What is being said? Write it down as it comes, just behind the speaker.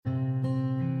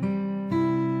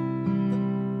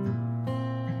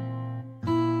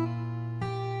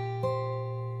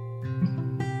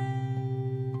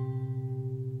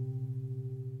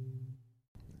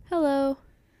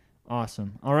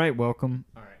Awesome. All right, welcome.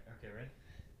 All right, okay, ready?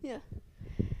 Yeah.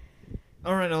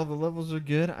 All right, all the levels are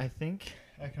good. I think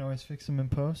I can always fix them in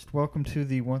post. Welcome to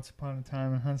the Once Upon a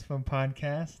Time in Huntsville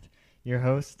podcast. Your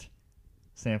host,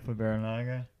 Sampler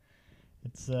Baranaga.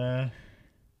 It's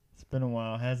been a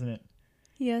while, hasn't it?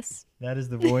 Yes. That is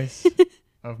the voice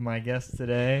of my guest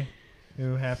today,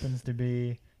 who happens to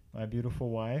be my beautiful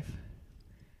wife.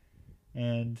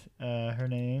 And her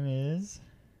name is...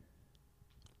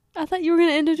 I thought you were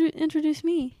going to introduce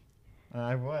me.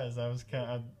 I was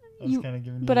kind of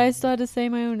giving you... But I still had to say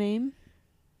my own name.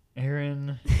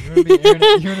 Aaron... You want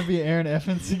to be Aaron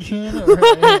Evans again? Or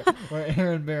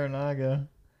Aaron Baranaga?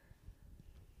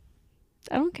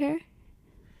 I don't care.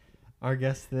 Our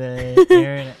guest today,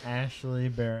 Aaron Ashley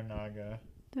Baranaga.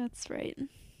 That's right.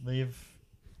 Leave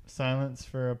silence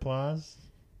for applause.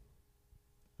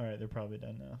 All right, they're probably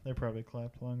done now. They probably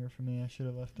clapped longer for me. I should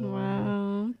have left a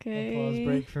longer applause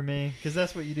break for me. Because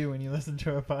that's what you do when you listen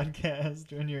to a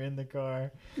podcast when you're in the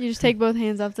car. You just take both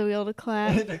hands off the wheel to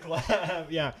clap. To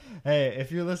clap, yeah. Hey,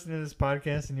 if you're listening to this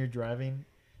podcast and you're driving,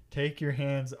 take your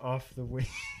hands off the wheel.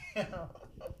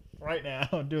 Right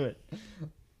now. Do it.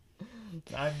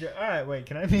 All right, wait.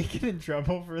 Can I get in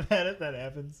trouble for that if that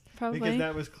happens? Probably. Because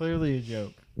that was clearly a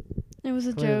joke. It was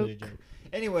a Clearly joke.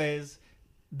 Anyways,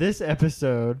 this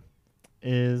episode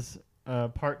is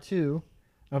part 2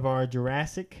 of our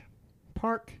Jurassic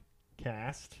Park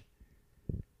cast.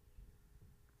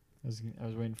 I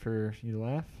was waiting for you to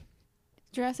laugh.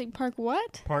 Jurassic Park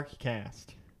what? Park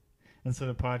cast instead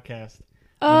of podcast.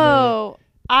 Oh,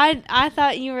 I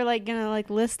thought you were gonna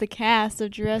list the cast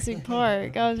of Jurassic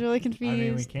Park. I was really confused. I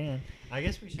mean, we can. I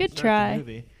guess we should Good start try. the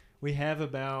movie. We have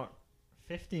about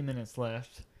 50 minutes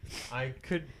left. I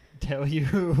could tell you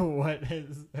what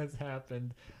has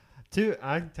happened.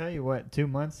 I can tell you what, 2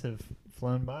 months have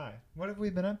flown by. What have we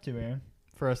been up to, Aaron?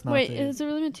 For us not Wait, to... has it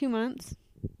really been 2 months?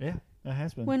 Yeah, it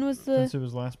has been. When was Since it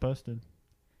was last posted.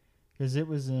 Because it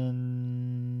was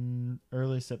in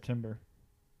early September.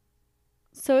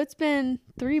 So it's been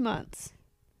 3 months.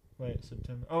 Wait,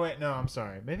 September. Oh, wait, no, I'm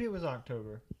sorry. Maybe it was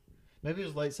October. Maybe it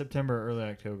was late September or early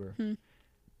October.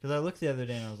 Because I looked the other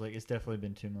day and I was like, it's definitely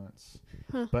been 2 months.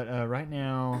 Huh. But right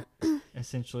now,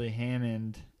 essentially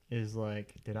Hammond is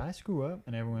like, did I screw up?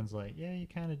 And everyone's like, yeah, you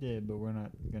kind of did, but we're not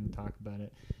going to talk about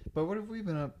it. But what have we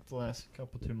been up the last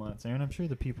 2 months, Aaron? I'm sure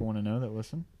the people want to know that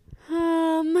listen.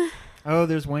 Oh,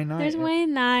 there's Wayne Knight. There's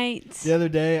Wayne Knight. The other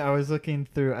day, I was looking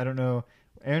through, I don't know,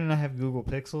 Aaron and I have Google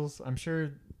Pixels. I'm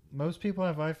sure most people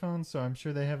have iPhones, so I'm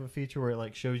sure they have a feature where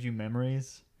it shows you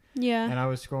memories. Yeah. And I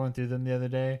was scrolling through them the other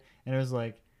day, and it was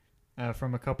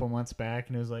from a couple months back,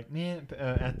 and it was me and,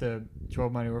 at the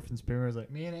 12 Mighty Orphans premiere, it was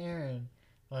me and Aaron,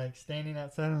 standing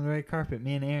outside on the red carpet,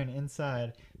 me and Aaron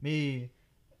inside, me,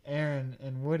 Aaron,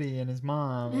 and Woody and his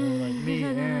mom, and me,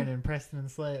 Aaron, and Preston and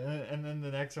Slade, and then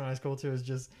the next one I scrolled to was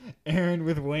just Aaron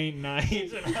with Wayne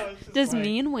Knight, and I was just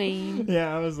me and Wayne.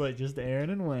 Yeah, I was just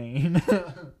Aaron and Wayne.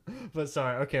 But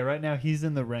sorry, okay, right now he's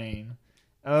in the rain.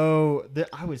 Oh,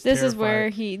 I was This terrified. is where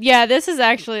he... Yeah, this is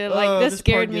actually, this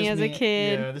scared me as a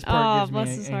kid. Yeah, this part bless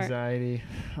gives his me heart. anxiety.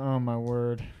 Oh, my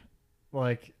word.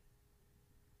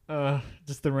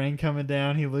 Just the rain coming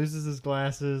down. He loses his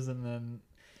glasses, and then...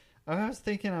 I was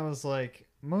thinking,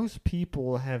 most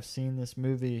people have seen this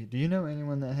movie. Do you know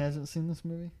anyone that hasn't seen this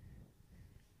movie?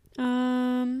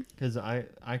 Because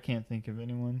I can't think of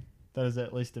anyone that has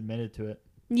at least admitted to it.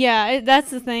 Yeah, that's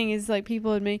the thing is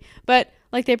people admit, but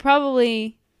they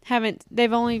probably haven't.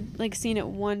 They've only seen it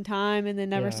one time and then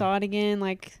never saw it again.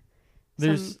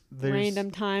 There's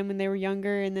random time when they were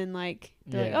younger, and then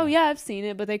they're oh yeah, I've seen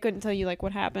it, but they couldn't tell you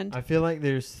what happened. I feel like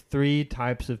there's 3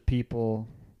 types of people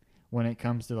when it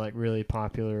comes to really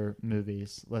popular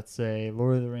movies. Let's say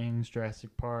Lord of the Rings,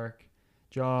 Jurassic Park,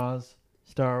 Jaws,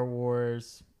 Star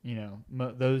Wars.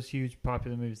 Those huge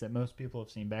popular movies that most people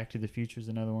have seen. Back to the Future is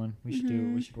another one. We should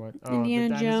do. We should watch. Oh,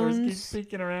 Indiana the dinosaurs Jones. keep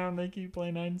sneaking around. They keep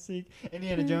playing hide and seek.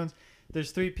 Indiana Jones. There's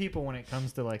 3 people when it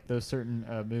comes to those certain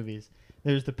movies.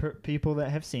 There's the people that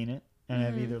have seen it and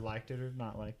have either liked it or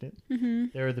not liked it.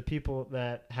 There are the people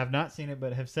that have not seen it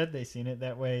but have said they've seen it.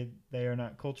 That way they are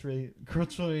not culturally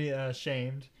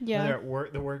shamed. Yeah. Whether at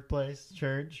work, the workplace,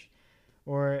 church,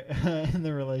 or in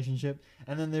the relationship.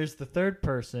 And then there's the third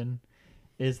person.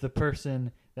 Is the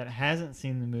person that hasn't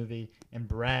seen the movie and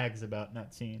brags about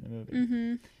not seeing the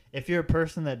movie. If you're a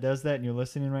person that does that and you're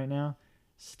listening right now,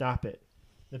 stop it.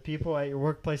 The people at your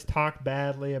workplace talk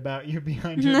badly about you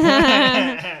behind your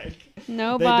back.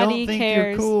 Nobody They don't think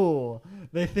cares. you're cool.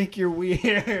 They think you're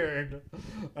weird.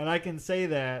 And I can say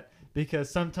that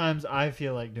because sometimes I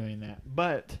feel like doing that.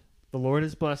 But the Lord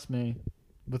has blessed me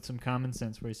with some common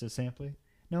sense where he says, Sampley,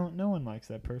 no one likes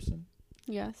that person.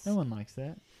 Yes. No one likes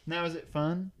that. Now, is it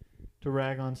fun to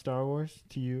rag on Star Wars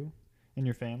to you and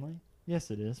your family?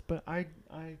 Yes, it is. But I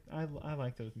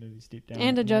like those movies deep down.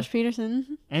 And to Josh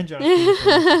Peterson. And Josh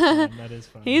Peterson. That is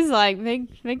fun. He's like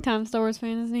big time Star Wars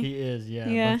fan, isn't he? He is, yeah.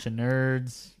 A bunch of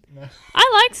nerds.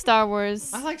 I like Star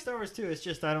Wars. I like Star Wars too. It's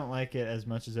just I don't like it as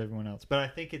much as everyone else. But I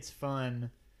think it's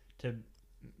fun to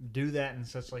do that in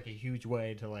such like a huge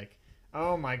way to like,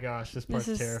 oh my gosh, this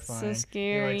part's terrifying. So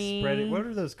scary. You like spread it. What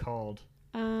are those called?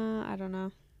 I don't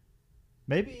know.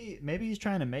 Maybe he's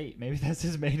trying to mate. Maybe that's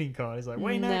his mating call. He's like,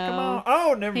 wait, no, come on.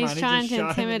 Oh, never mind. He's trying to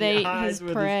intimidate his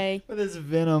prey with his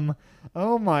venom.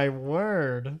 Oh my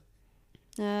word.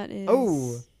 That is.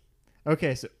 Oh.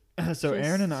 Okay, so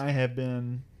Aaron and I have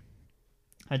been.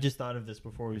 I just thought of this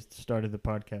before we started the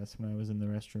podcast when I was in the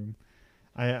restroom.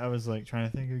 I was like trying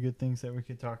to think of good things that we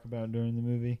could talk about during the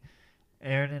movie.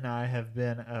 Aaron and I have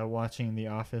been watching The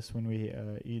Office when we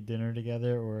eat dinner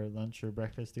together or lunch or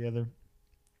breakfast together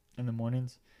in the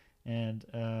mornings. And,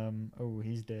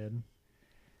 he's dead.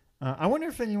 I wonder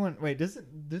if anyone... Wait,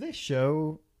 do they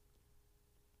show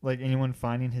like anyone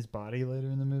finding his body later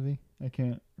in the movie? I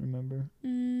can't remember.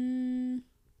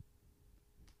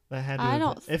 That had to I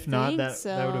don't if not, that so.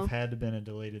 That would have had to been a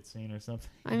deleted scene or something.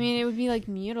 I mean, it would be like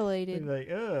mutilated.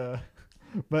 Like, ugh.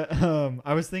 But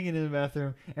I was thinking in the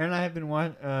bathroom, Aaron and I have been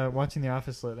watching The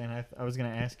Office lately, and I was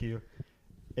going to ask you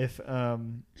if,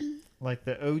 like,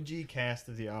 the OG cast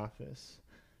of The Office,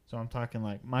 so I'm talking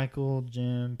like Michael,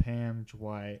 Jim, Pam,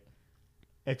 Dwight,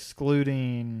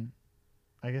 excluding,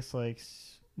 I guess, like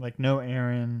no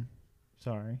Aaron,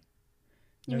 sorry,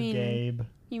 no Gabe.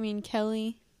 You mean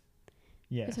Kelly?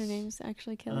 Yes. Because her name's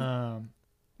actually Kelly.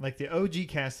 Like the OG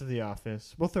cast of The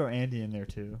Office. We'll throw Andy in there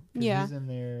too. Yeah. He's in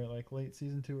there like late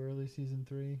season 2, early season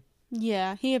 3.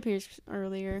 Yeah, he appears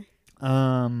earlier.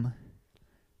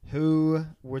 Who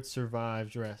would survive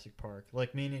Jurassic Park?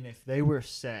 Like, meaning if they were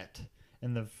set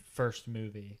in the first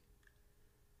movie,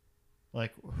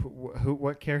 like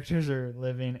what characters are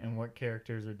living and what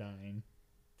characters are dying?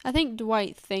 I think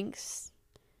Dwight thinks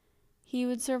he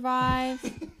would survive.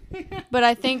 But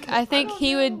I think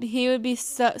he would be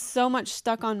so much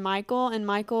stuck on Michael, and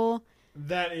Michael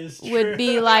that is true. would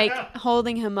be like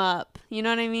holding him up. You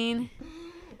know what I mean?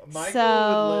 Michael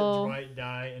would let Dwight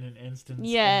die in an instance.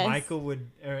 Yes. And Michael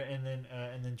would,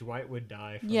 and then Dwight would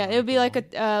die. Yeah, Michael. it would be like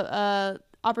a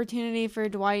opportunity for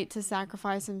Dwight to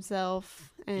sacrifice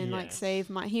himself and like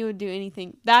save he would do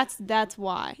anything. That's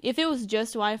why. If it was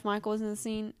just Dwight, if Michael was in the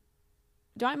scene,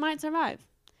 Dwight might survive.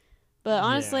 But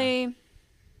honestly,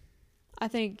 I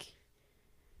don't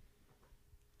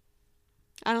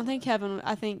think Kevin.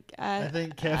 I think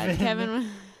Kevin.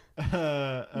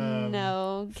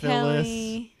 No, Phyllis.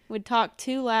 Kelly would talk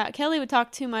too loud. Kelly would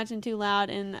talk too much and too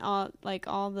loud, and all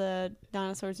the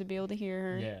dinosaurs would be able to hear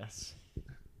her. Yes.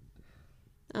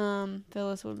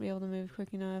 Phyllis wouldn't be able to move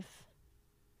quick enough.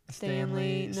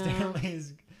 Stanley's.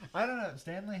 I don't know.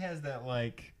 Stanley has that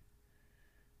like.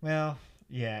 Well.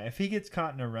 Yeah, if he gets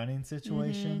caught in a running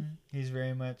situation, he's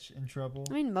very much in trouble.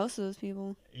 I mean, most of those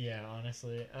people. Yeah,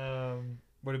 honestly.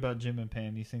 What about Jim and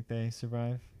Pam? Do you think they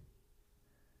survive?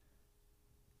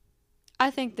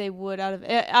 I think they would out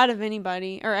of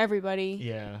anybody or everybody.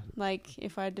 Yeah. Like,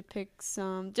 if I had to pick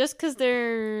some, just because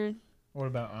they're... What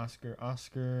about Oscar?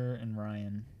 Oscar and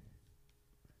Ryan.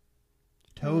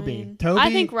 Toby.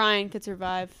 I think Ryan could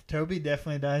survive. Toby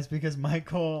definitely dies because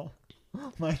Michael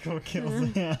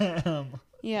kills him.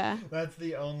 Yeah. That's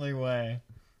the only way.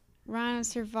 Ryan would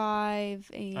survive,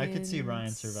 and... I could see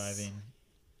Ryan surviving.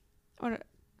 What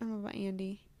about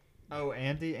Andy? Oh,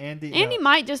 Andy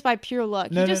might just by pure luck.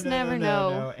 You just never know.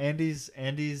 No. Andy's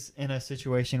in a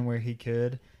situation where he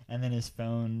could, and then his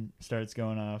phone starts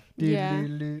going off. Yeah.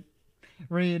 And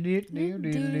then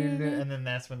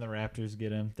that's when the Raptors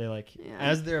get him. They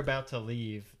as they're about to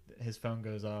leave, his phone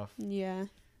goes off. Yeah.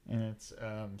 And it's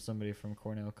somebody from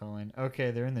Cornell calling.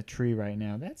 Okay, they're in the tree right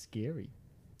now. That's scary.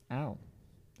 Ow.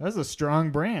 That's a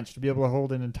strong branch to be able to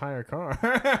hold an entire car.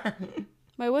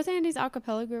 Wait, what's Andy's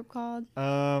acapella group called?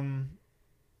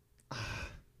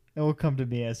 It will come to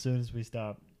me as soon as we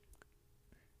stop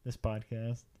this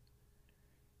podcast.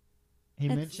 He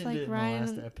mentioned it in the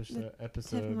last episode.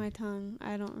 Tip of my tongue.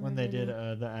 I don't remember. When they did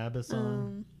the ABBA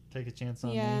song, Take a Chance on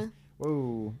Me.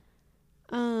 Whoa.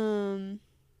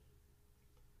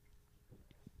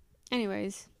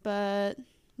 Anyways, but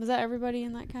was that everybody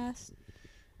in that cast?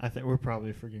 I think we're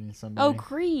probably forgetting somebody. Oh,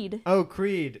 Creed.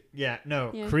 Yeah,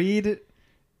 no. Yeah. Creed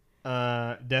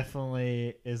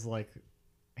definitely is like,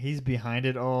 he's behind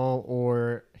it all,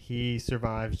 or he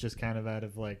survives just kind of out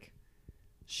of like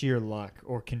sheer luck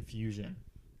or confusion.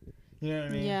 You know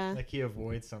what I mean? Yeah. Like he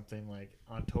avoids something like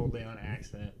totally on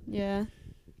accident. Yeah.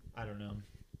 I don't know.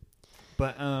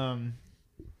 But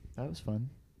that was fun.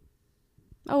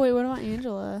 Oh wait, what about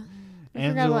Angela? I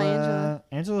forgot about Angela.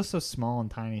 Angela's so small and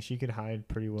tiny. She could hide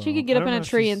pretty well. She could get up in a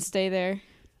tree and stay there.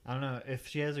 I don't know. If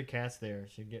she has her cats there,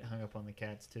 she'd get hung up on the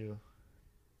cats too.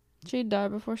 She'd die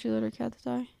before she let her cats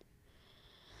die.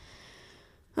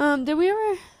 Did we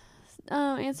ever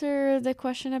answer the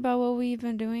question about what we've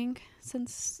been doing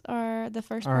since the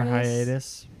first our part of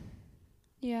hiatus?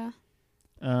 Yeah.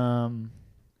 I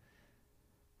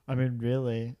mean,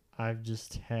 really, I've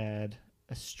just had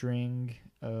a string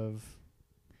of,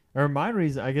 or my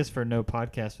reason, I guess, for no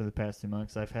podcast for the past 2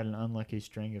 months, I've had an unlucky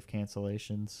string of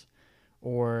cancellations,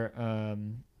 or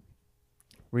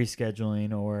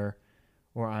rescheduling, or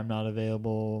I'm not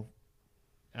available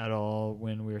at all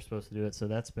when we were supposed to do it. So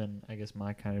that's been, I guess,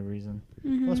 my kind of reason.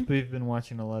 Mm-hmm. Plus, we've been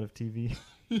watching a lot of TV.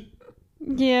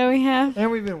 Yeah, we have. And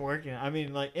we've been working. I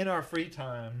mean, like, in our free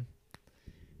time,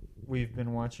 we've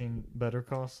been watching Better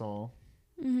Call Saul,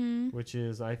 which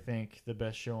is, I think, the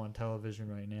best show on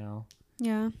television right now.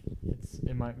 Yeah.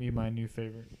 It might be my new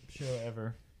favorite show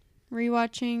ever.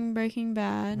 Rewatching Breaking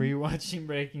Bad.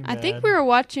 I think we were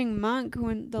watching Monk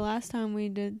when the last time we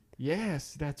did.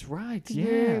 Yes, that's right.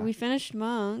 Yeah. We finished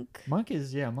Monk. Monk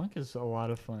is a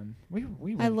lot of fun. We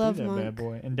went I love through that Monk. Bad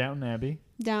boy. And Downton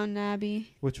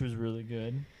Abbey. Which was really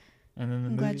good. And then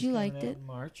I'm glad you liked it. In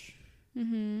March.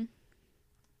 Mhm.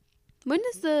 When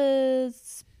does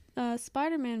the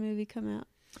Spider-Man movie come out?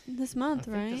 This month,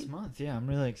 right? This month, yeah. I'm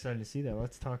really excited to see that.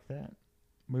 Let's talk that.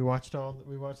 We watched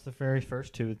the very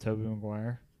first two with Tobey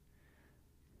Maguire.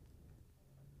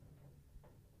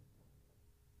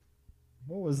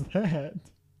 What was that?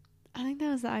 I think that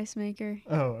was the ice maker.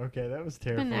 Oh, okay. That was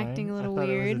terrifying. Been acting a little I thought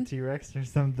weird. It was a T-Rex or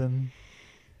something.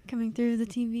 Coming through the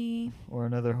TV. Or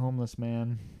another homeless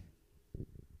man.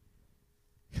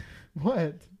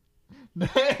 What?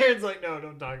 Aaron's like, no,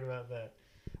 don't talk about that.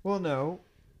 Well, no.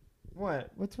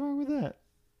 What? What's wrong with that?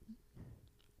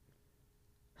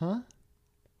 Huh?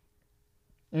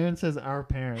 Aaron says our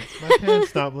parents. My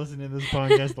parents stopped listening to this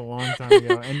podcast a long time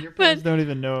ago, and your parents don't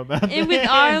even know about it. With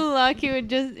our luck, it would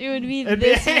be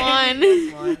this one.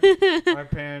 This one. Our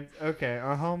parents. Okay,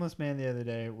 our homeless man the other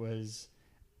day was,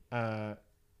 kind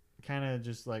of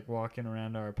just like walking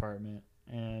around our apartment,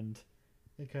 and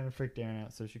it kind of freaked Aaron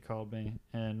out. So she called me,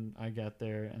 and I got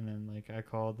there, and then like I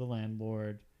called the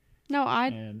landlord. No, I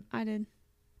did.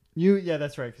 Yeah,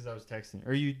 that's right, because I was texting.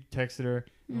 Or you texted her,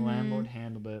 and the landlord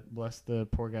handled it. Bless the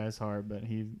poor guy's heart, but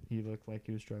he looked like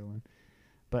he was struggling.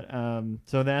 But,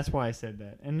 so that's why I said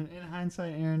that. And in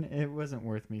hindsight, Aaron, it wasn't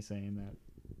worth me saying that.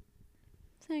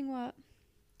 Saying what?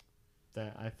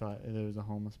 That I thought there was a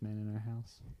homeless man in our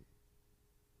house.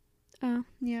 Oh,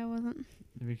 yeah, it wasn't.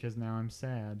 Because now I'm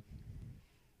sad.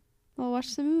 Well,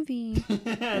 watch the movie.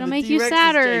 It'll make you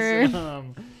sadder.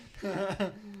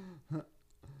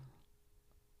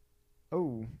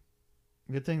 Oh,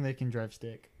 good thing they can drive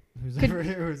stick. Who's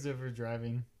ever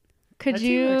driving? Could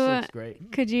you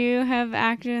have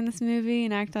acted in this movie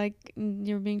and act like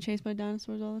you were being chased by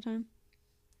dinosaurs all the time?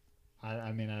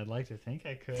 I mean, I'd like to think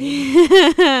I could.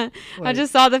 I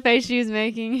just saw the face she was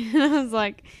making, and I was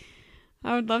like,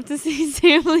 I would love to see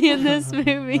Stanley in this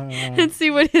movie and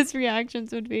see what his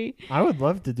reactions would be. I would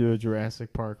love to do a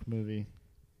Jurassic Park movie.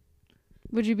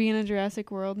 Would you be in a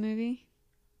Jurassic World movie?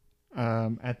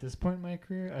 At this point in my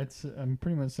career, I'm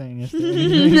pretty much saying yes to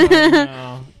anything right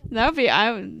now. That would be.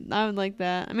 I would like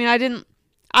that. I mean,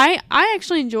 I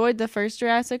actually enjoyed the first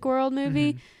Jurassic World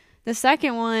movie. The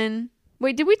second one.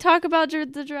 Wait, did we talk about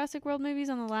the Jurassic World movies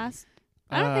on the last?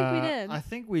 I don't think we did. I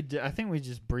think we did. I think we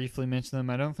just briefly mentioned them.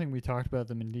 I don't think we talked about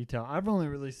them in detail. I've only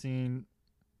really seen.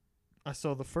 I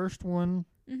saw the first one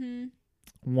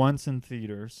once in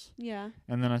theaters. Yeah.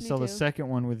 And then I saw the second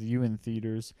one with you in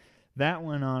theaters. That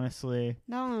one, honestly,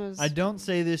 I don't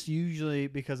say this usually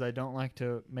because I don't like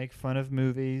to make fun of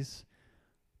movies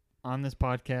on this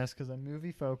podcast because I'm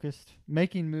movie focused.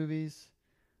 Making movies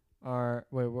are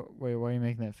wait, why are you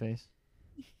making that face?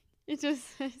 It's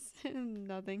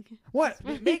nothing. What?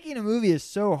 Making a movie is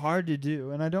so hard to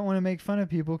do, and I don't want to make fun of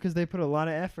people because they put a lot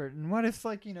of effort. And what if,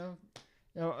 like, a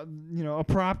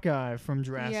prop guy from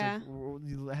Jurassic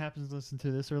happens to listen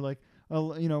to this, or like,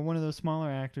 one of those smaller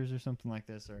actors or something like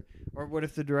this, or what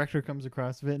if the director comes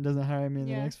across of it and doesn't hire me in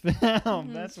the next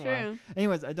film? That's true. Why.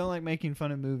 Anyways, I don't like making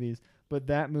fun of movies, but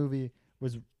that movie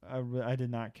was I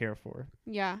did not care for.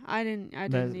 Yeah, I didn't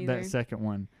either. That second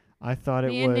one, I thought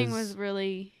the ending was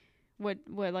really what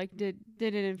like did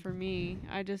it in for me.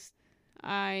 I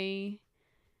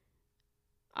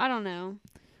don't know.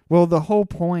 Well, the whole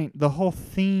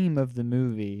theme of the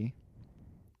movie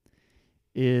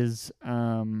is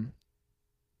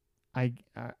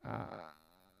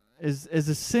is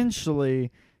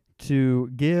essentially to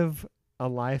give a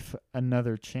life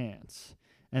another chance.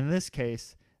 In this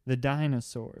case, the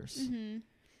dinosaurs.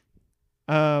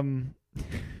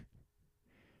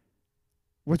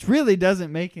 Which really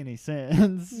doesn't make any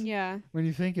sense. Yeah. When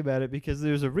you think about it, because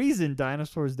there's a reason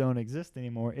dinosaurs don't exist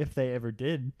anymore, if they ever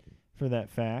did, for that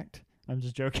fact. I'm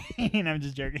just joking. I'm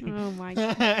just joking. Oh my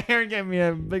God. Aaron gave me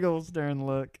a big old stern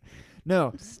look.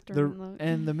 No.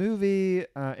 And the movie,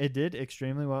 it did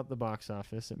extremely well at the box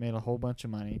office. It made a whole bunch of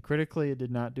money. Critically, it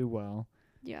did not do well.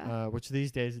 Yeah. Which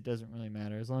these days it doesn't really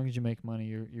matter. As long as you make money,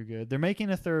 you're good. They're making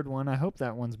a third one. I hope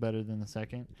that one's better than the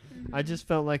second. I just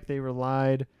felt like they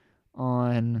relied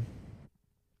on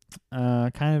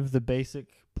kind of the basic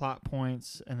plot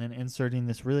points and then inserting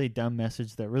this really dumb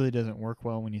message that really doesn't work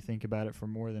well when you think about it for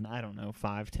more than, I don't know,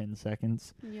 5-10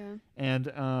 seconds. Yeah. And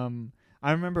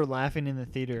I remember laughing in the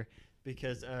theater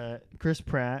because Chris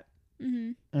Pratt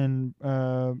and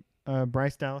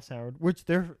Bryce Dallas Howard, which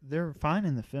they're fine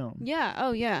in the film. Yeah.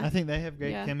 Oh yeah. I think they have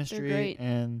great chemistry, they're great.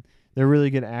 And they're really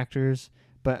good actors.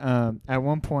 But at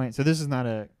one point, so this is not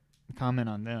a comment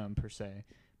on them per se,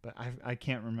 but I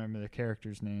can't remember the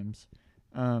characters' names.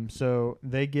 So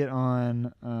they get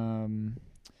on,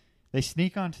 they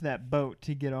sneak onto that boat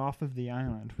to get off of the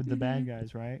island with the bad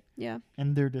guys, right? Yeah.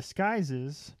 And their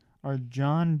disguises are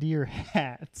John Deere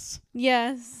hats.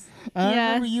 Yes. I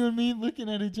remember you and me looking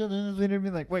at each other and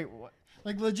being like, wait, what?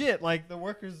 Like legit, like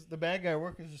the bad guy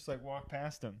workers just like walk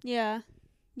past them. Yeah.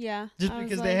 Yeah. Just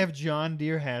because they have John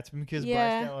Deere hats, because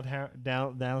Bryce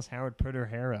Dallas Howard put her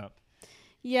hair up.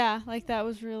 Yeah, like that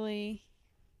was really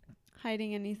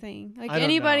hiding anything. Like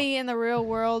anybody in the real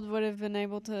world would have been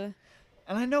able to.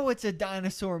 And I know it's a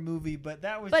dinosaur movie, but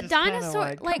that was just dinosaur,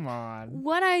 like, come on.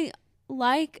 What I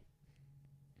like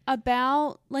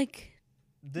about like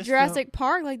this Jurassic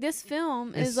Park, like this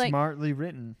film is like smartly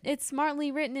written. It's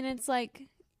smartly written, and it's like,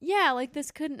 yeah, like this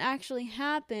couldn't actually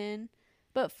happen,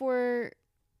 but for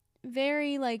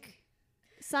very like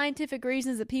scientific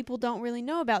reasons that people don't really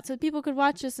know about. So people could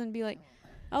watch this and be like,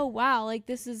 oh wow, like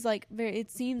this is like it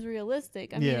seems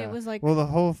realistic. I mean, it was like, well, the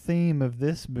whole theme of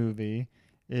this movie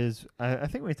is, I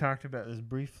think we talked about this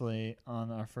briefly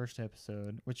on our first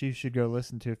episode, which you should go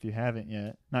listen to if you haven't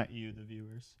yet. Not you, the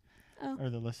viewers. Or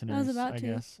the listeners, I was about to.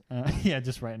 guess. Yeah,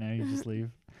 just right now, you just leave.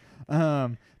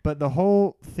 But the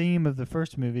whole theme of the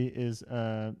first movie is,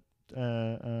 what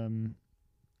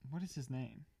is his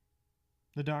name?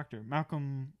 The doctor,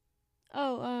 Malcolm.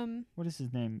 Oh, what is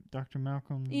his name? Dr.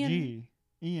 Malcolm Ian. G.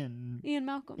 Ian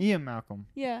Malcolm. Ian Malcolm.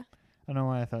 Yeah. I don't know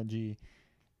why I thought G.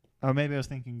 Oh, maybe I was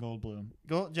thinking Goldblum.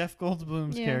 Jeff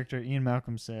Goldblum's character, Ian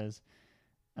Malcolm, says,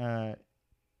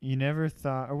 you never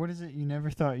thought, or what is it? You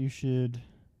never thought you should,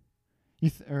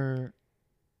 you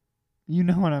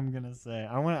know what I'm gonna say.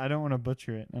 I don't want to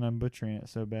butcher it, and I'm butchering it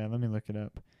so bad. Let me look it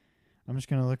up. I'm just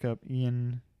gonna look up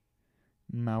Ian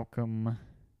Malcolm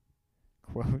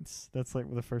quotes. That's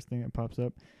like the first thing that pops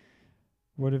up.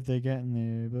 What have they gotten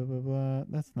there? Blah, blah, blah.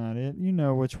 That's not it. You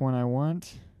know which one I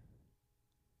want.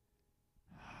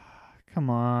 Come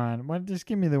on. Why? Just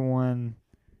give me the one.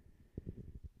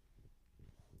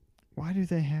 Why do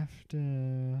they have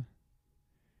to...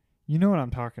 You know what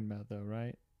I'm talking about, though,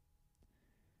 right?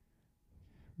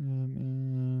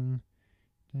 Dinosaurs.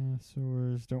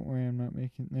 Don't worry, I'm not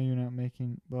making... No, you're not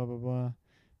making... Blah, blah, blah.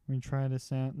 We try to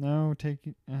sound... No, take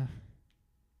it...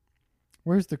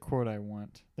 Where's the quote I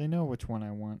want? They know which one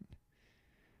I want.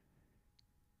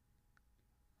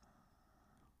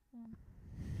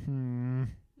 Is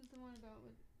the one about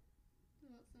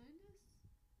scientists?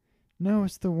 No,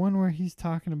 it's the one where he's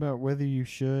talking about whether you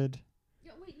should.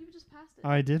 Yeah, wait, you just passed it. Oh,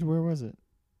 I did? Where was it?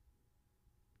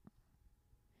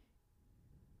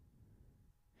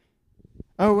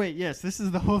 Oh, wait, yes. This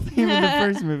is the whole theme of the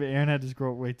first movie. Aaron had to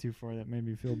scroll way too far. That made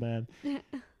me feel bad.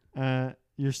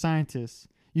 Your scientists.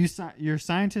 Your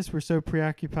scientists were so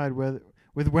preoccupied with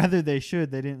whether they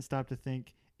should, they didn't stop to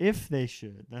think if they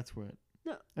should. That's what.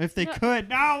 No, if they could.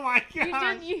 Oh, my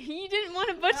God. You didn't want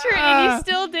to butcher it, and you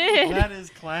still did. That is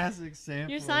classic sampling.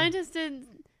 Your scientists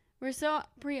were so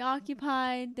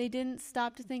preoccupied, they didn't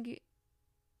stop to think.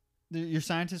 Your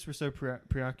scientists were so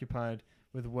preoccupied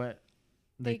with what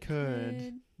they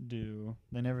could do.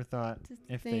 They never thought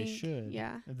if they should.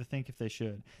 Yeah. To think if they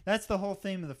should. That's the whole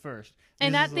theme of the first.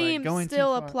 And that theme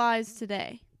still applies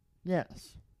today.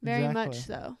 Yes. Very much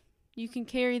so. You can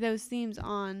carry those themes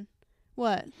on.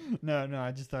 What? No,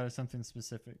 I just thought of something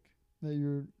specific that you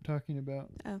were talking about.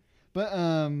 Oh. But,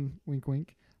 wink,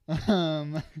 wink.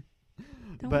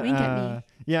 Don't wink at me.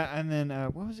 Yeah, and then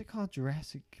what was it called?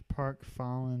 Jurassic World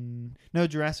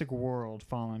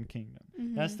Fallen Kingdom.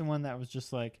 Mm-hmm. That's the one that was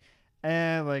just like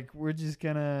we're just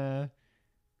gonna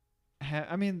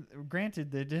I mean,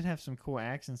 granted, they did have some cool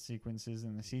action sequences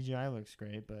and the CGI looks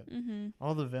great, but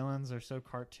all the villains are so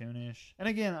cartoonish. And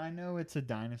again, I know it's a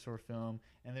dinosaur film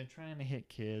and they're trying to hit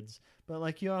kids, but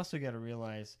like you also got to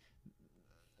realize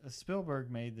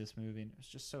Spielberg made this movie and it was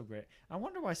just so great. I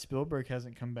wonder why Spielberg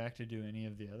hasn't come back to do any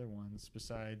of the other ones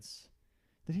besides...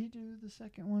 Did he do the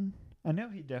second one? I know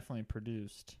he definitely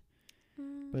produced.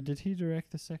 But did he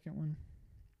direct the second one?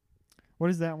 What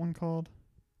is that one called?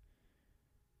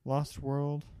 Lost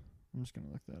World? I'm just going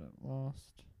to look that up.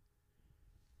 Lost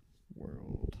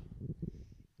World.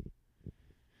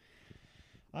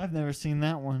 I've never seen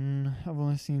that one. I've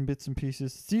only seen bits and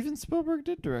pieces. Steven Spielberg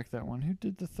did direct that one. Who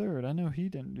did the third? I know he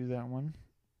didn't do that one.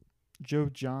 Joe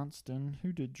Johnston.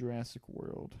 Who did Jurassic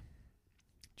World?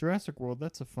 Jurassic World,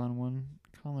 that's a fun one.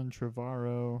 Colin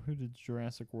Trevorrow. Who did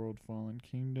Jurassic World Fallen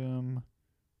Kingdom?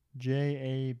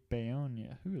 J.A.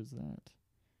 Bayona. Who is that?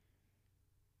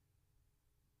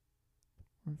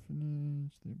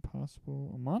 Orphanage, The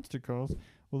Impossible, Monster Calls.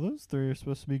 Well, those three are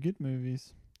supposed to be good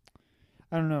movies.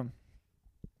 I don't know.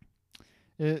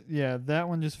 That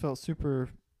one just felt super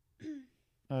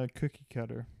cookie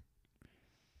cutter.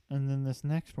 And then this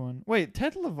next one. Wait,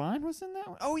 Ted Levine was in that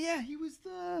one? Oh, yeah, he was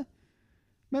the...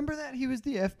 Remember that? He was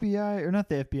the FBI, or not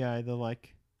the FBI, the,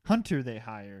 like, hunter they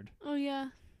hired. Oh, yeah.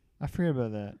 I forget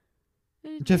about that.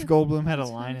 Jeff Goldblum had a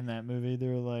line in that movie. They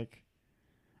were like...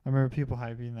 I remember people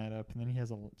hyping that up, and then he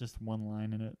has just one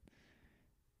line in it.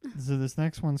 So this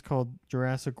next one's called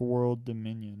Jurassic World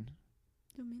Dominion.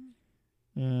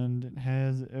 And it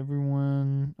has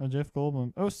everyone... Oh, Jeff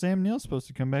Goldblum. Oh, Sam Neill's supposed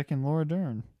to come back in Laura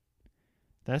Dern.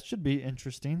 That should be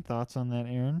interesting. Thoughts on that,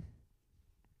 Aaron?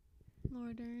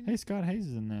 Laura Dern. Hey, Scott Hayes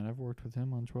is in that. I've worked with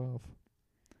him on 12.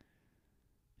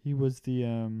 He was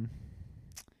the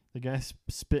guy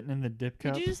spitting in the dip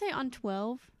cup. Did you just say on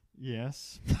 12?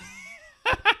 Yes.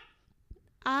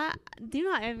 Do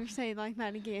not ever say it like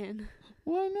that again.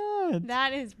 Why not?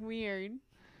 That is weird.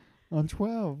 On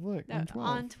 12, look, no, on 12.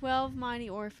 On 12 Mighty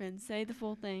Orphans. Say the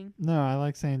full thing. No, I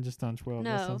like saying just on 12.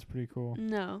 No. That sounds pretty cool.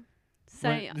 No.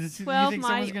 Say 12 you think Mighty...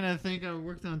 someone's going to think I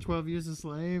worked on 12 Years a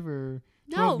Slave or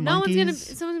 12 No, no Monkeys? one's going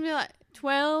to... Someone's going to be like,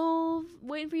 12...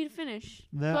 Waiting for you to finish.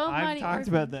 I've talked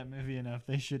about that movie enough.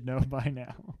 They should know by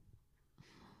now.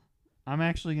 I'm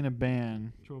actually going to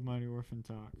ban 12 Mighty Orphan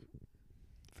talk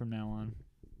from now on.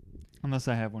 Unless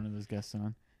I have one of those guests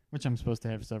on, which I'm supposed to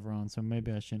have several on, so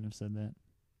maybe I shouldn't have said that.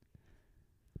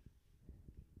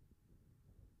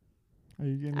 Are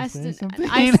you going to say something?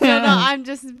 I still don't. I'm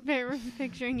just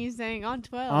picturing you saying on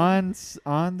 12.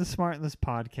 On the Smartless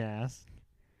podcast,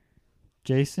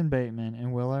 Jason Bateman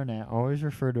and Will Arnett always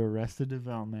refer to Arrested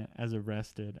Development as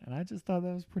Arrested, and I just thought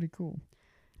that was pretty cool.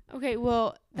 Okay,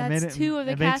 well, that's two of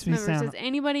the cast members. Does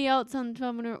anybody else on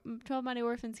 12 Mighty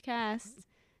Orphans cast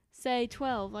say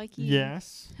 12 like you?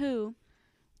 Yes. Who?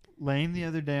 Lane the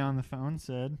other day on the phone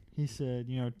he said,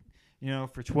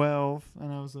 for 12,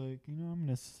 and I was like, I'm going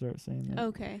to start saying that.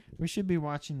 Okay. We should be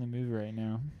watching the movie right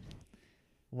now.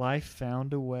 Life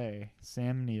Found a Way,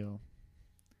 Sam Neill.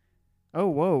 Oh,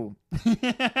 whoa.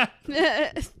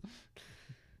 That's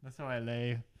how I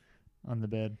lay on the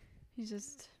bed. He's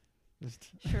just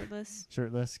shirtless.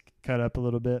 Shirtless, cut up a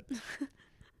little bit.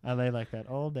 I lay like that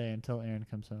all day until Erin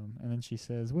comes home. And then she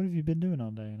says, "What have you been doing all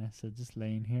day?" And I said, "Just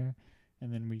laying here."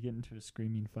 And then we get into a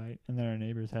screaming fight. And then our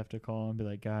neighbors have to call and be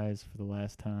like, "Guys, for the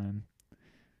last time."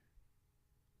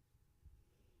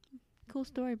 Cool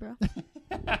story, bro.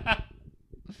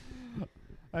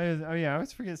 I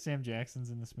always forget Sam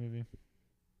Jackson's in this movie.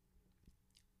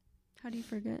 How do you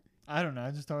forget? I don't know.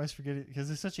 I just always forget it because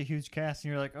it's such a huge cast.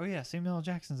 And you're like, oh, yeah, Samuel L.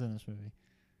 Jackson's in this movie.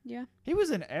 Yeah. He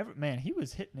was in he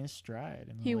was hitting his stride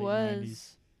in the late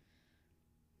 90s.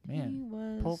 Man. He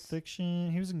was. Pulp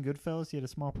Fiction. He was in Goodfellas. He had a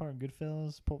small part in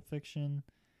Goodfellas, Pulp Fiction,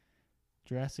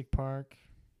 Jurassic Park,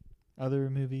 other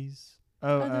movies.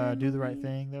 Do the Right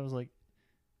Thing. That was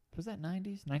was that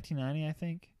 90s? 1990, I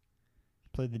think.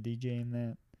 Played the DJ in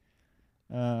that.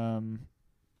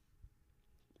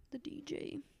 The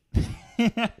DJ.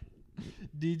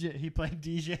 He played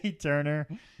DJ Turner.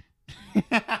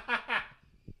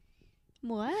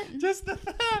 What? Just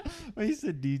when he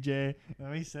said DJ, and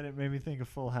when he said it made me think of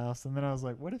Full House, and then I was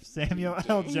like, what if Samuel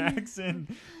L.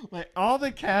 Jackson, all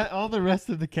the rest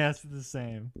of the cast is the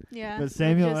same. Yeah. But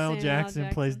Samuel L. Jackson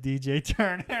plays DJ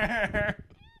Turner.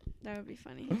 That would be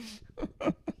funny.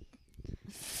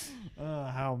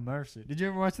 How immersive. Did you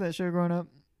ever watch that show growing up?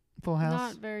 Full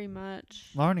House? Not very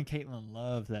much. Lauren and Caitlin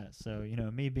love that. So,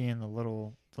 me being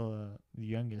the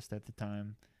youngest at the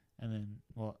time, and then,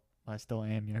 I still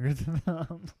am younger than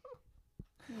them.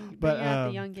 But you're not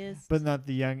the youngest. But not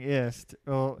the youngest.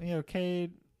 Well,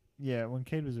 Cade, when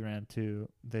Cade was around too,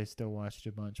 they still watched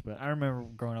a bunch. But I remember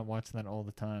growing up watching that all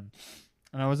the time.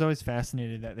 And I was always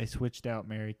fascinated that they switched out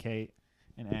Mary Kate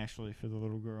and Ashley for the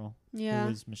little girl. Yeah. Who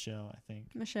was Michelle, I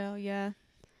think. Michelle, yeah.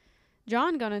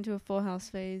 John got into a Full House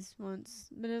phase once,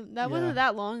 but that wasn't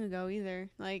that long ago either.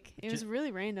 Like, it was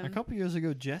really random. A couple years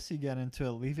ago, Jesse got into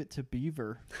a Leave It to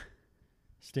Beaver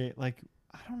state. Like,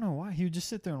 I don't know why. He would just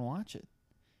sit there and watch it.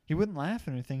 He wouldn't laugh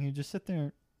or anything. He'd just sit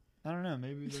there. I don't know.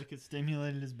 Maybe like it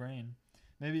stimulated his brain.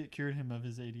 Maybe it cured him of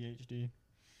his ADHD.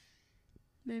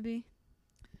 Maybe.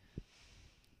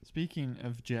 Speaking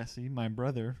of Jesse, my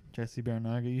brother, Jesse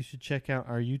Baranaga, you should check out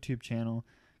our YouTube channel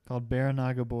called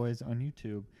Baranaga Boys on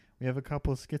YouTube. We have a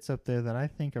couple of skits up there that I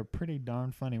think are pretty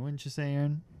darn funny. Wouldn't you say,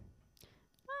 Aaron?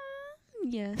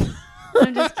 Yes.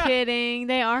 I'm just kidding.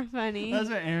 They are funny. That's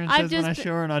what Aaron says when I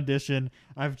show her an audition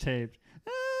I've taped.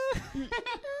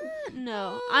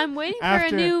 No, I'm waiting for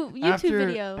a new YouTube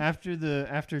video.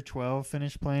 After 12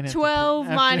 finished playing it. 12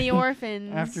 Mighty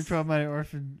Orphans. After 12 Mighty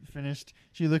Orphans finished,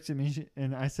 she looked at me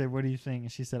and I said, "What do you think?"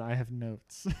 And she said, "I have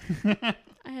notes."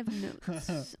 I have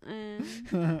notes.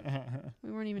 We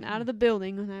weren't even out of the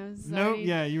building when I was. Nope.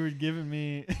 Yeah, you were giving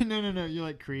me. No. You're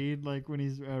like Creed, like when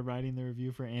he's writing the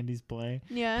review for Andy's play.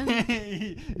 Yeah.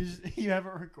 You have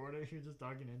it recorded. You're just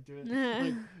talking into it,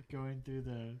 like going through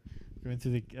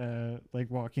the like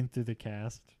walking through the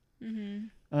cast.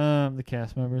 Mm-hmm. The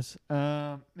cast members.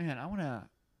 Man,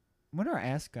 when are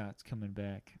ascots coming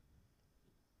back?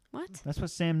 What? That's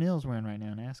what Sam Neill's wearing right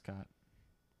now, an ascot.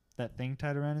 That thing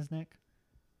tied around his neck.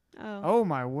 Oh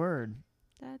my word.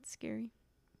 That's scary.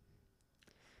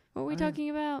 What were we talking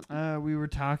about? We were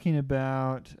talking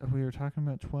about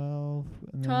 12,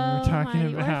 and then 12 we were talking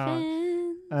Mighty about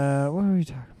Orphans. what were we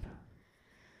talking about?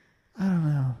 I don't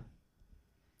know.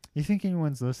 You think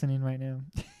anyone's listening right now?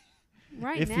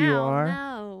 Right if now, you are,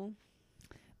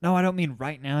 no, I don't mean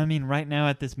right now. I mean right now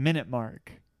at this minute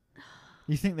mark.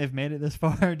 You think they've made it this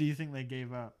far, or do you think they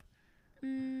gave up?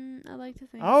 I like to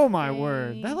think. Oh my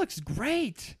word, that looks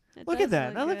great! Look at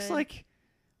that. That looks like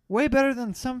way better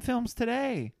than some films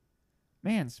today.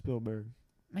 Man, Spielberg.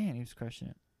 Man, he was crushing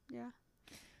it. Yeah.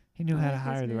 He knew how to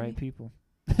hire the right people.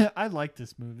 I like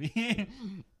this movie.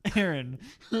 Aaron.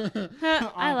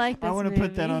 I like this movie. I want to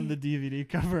put that on the DVD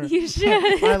cover. You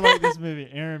should. I like this movie.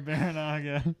 Aaron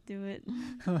Baranaga. Do it.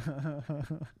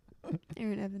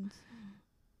 Aaron Evans.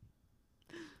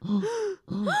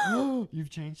 You've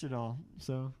changed it all.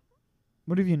 So,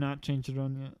 what have you not changed it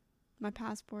on yet? My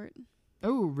passport.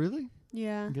 Oh, really?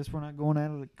 Yeah. I guess we're not going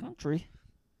out of the country.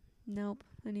 Nope.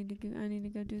 I need to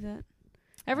go do that.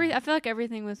 I feel like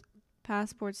everything with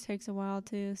passports takes a while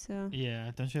too. So.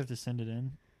 Yeah. Don't you have to send it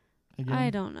in? Again? I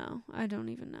don't know. I don't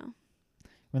even know.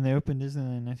 When they opened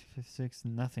Disneyland in 1956,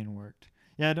 nothing worked.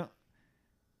 Yeah, I don't.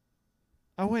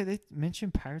 Oh wait, they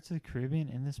mentioned Pirates of the Caribbean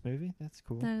in this movie. That's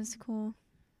cool. That is cool.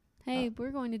 Hey,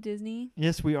 we're going to Disney.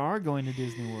 Yes, we are going to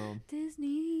Disney World.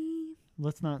 Disney.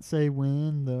 Let's not say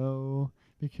when, though,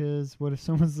 because what if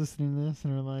someone's listening to this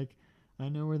and are like, I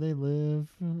know where they live,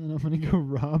 and I'm going to go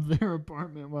rob their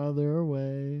apartment while they're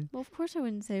away. Well, of course I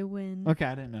wouldn't say when. Okay,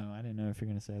 I didn't know. I didn't know if you're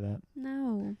going to say that.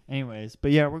 No. Anyways,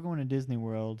 but yeah, we're going to Disney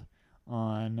World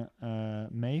on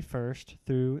May 1st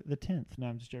through the 10th. No,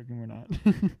 I'm just joking. We're not.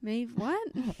 May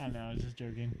what? I know. I was just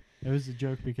joking. It was a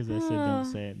joke because I said don't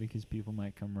say it because people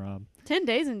might come rob. 10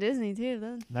 days in Disney,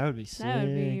 too. That would be sick. That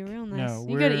would be real nice. No,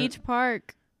 you go to each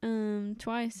park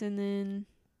twice and then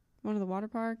one of the water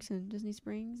parks and Disney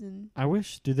Springs. And I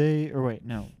wish,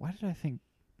 no. Why did I think?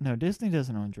 No, Disney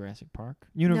doesn't own Jurassic Park.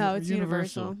 No, it's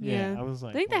Universal. Yeah. I was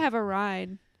like, I think they have a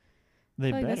ride. They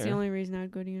I feel better. like that's the only reason I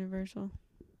would go to Universal.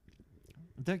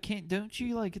 Don't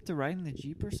you like get to ride in the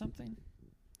Jeep or something?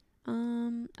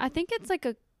 I think it's like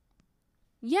a.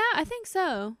 Yeah, I think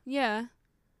so. Yeah.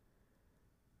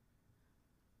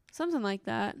 Something like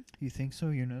that. You think so?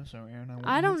 You know so, Aaron.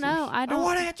 I don't know. I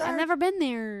want answers. I've never been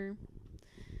there.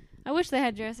 I wish they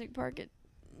had Jurassic Park at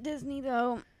Disney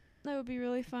though. That would be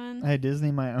really fun. I had Disney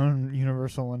my own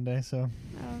Universal one day, so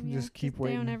just keep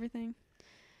waiting. They own everything.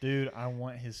 Dude, I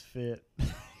want his fit.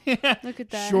 Look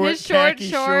at that. His short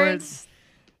shorts.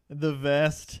 The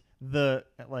vest, the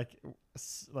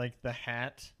like the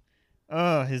hat.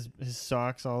 Oh, his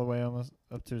socks all the way almost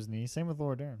up to his knees. Same with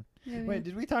Laura Dern. Yeah, Wait,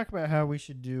 did we talk about how we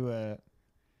should do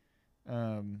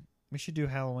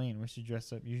Halloween? We should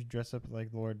dress up. You should dress up like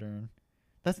Laura Dern.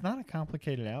 That's not a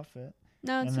complicated outfit.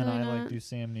 No, it's and then really I not. do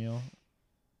Sam Neill.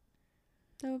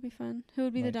 That would be fun. Who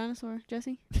would be the dinosaur?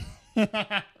 Jesse?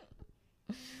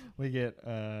 We get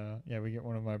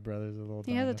one of my brothers, a little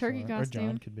He has a turkey dinosaur. costume. Or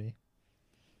John could be.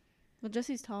 Well,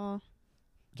 Jesse's tall.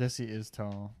 Jesse is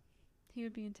tall. He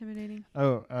would be intimidating.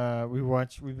 Oh,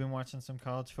 we've been watching some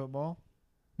college football.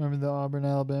 Remember the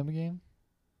Auburn-Alabama game?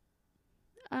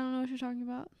 I don't know what you're talking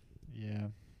about. Yeah,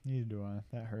 neither do I.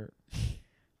 That hurt.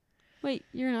 Wait,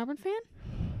 you're an Auburn fan?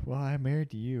 Well, I'm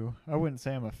married to you. I wouldn't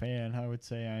say I'm a fan. I would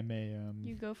say I'm a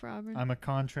You go for Auburn. I'm a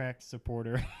contract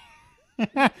supporter.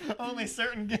 Only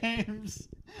certain games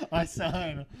I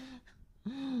sign.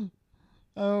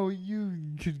 Oh, you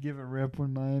could give a rip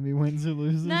when Miami wins or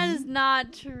loses. That is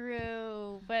not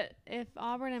true. But if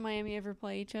Auburn and Miami ever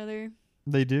play each other,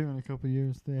 they do in a couple of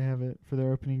years. They have it for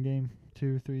their opening game,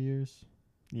 2 or 3 years.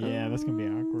 Yeah, that's gonna be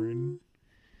awkward.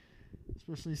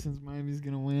 Especially since Miami's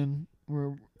gonna win.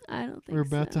 I don't think we're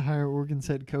about to hire Oregon's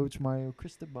head coach Mario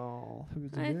Cristobal, who's a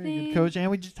very good coach,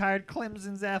 and we just hired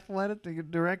Clemson's athletic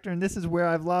director. And this is where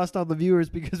I've lost all the viewers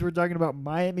because we're talking about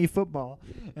Miami football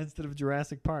instead of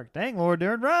Jurassic Park. Dang, Laura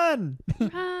Dern, run!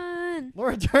 Run!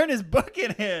 Laura Dern is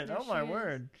booking it. Oh my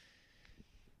word!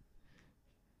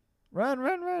 Run,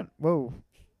 run, run! Whoa.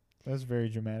 That was very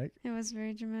dramatic. It was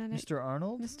very dramatic. Mr.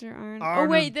 Arnold? Mr. Arnold. Oh,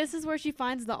 wait. This is where she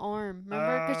finds the arm.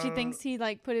 Remember? Because she thinks he,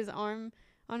 put his arm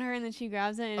on her and then she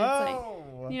grabs it and it's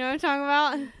you know what I'm talking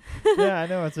about? Yeah, I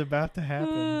know. It's about to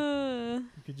happen.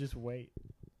 You could just wait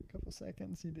a couple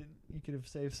seconds. You could have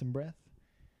saved some breath.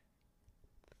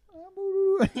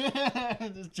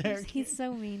 He's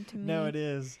so mean to me. No, it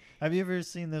is. Have you ever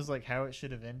seen those, how it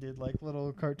should have ended,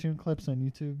 little cartoon clips on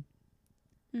YouTube?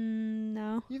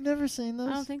 No. You've never seen those?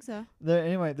 I don't think so.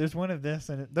 Anyway, there's one of this,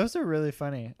 and those are really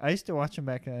funny. I used to watch them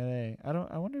back in the day.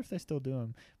 I wonder if they still do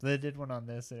them. But they did one on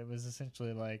this, and it was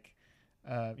essentially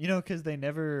because they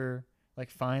never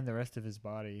find the rest of his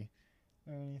body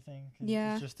or anything.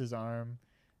 Yeah. It's just his arm,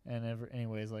 and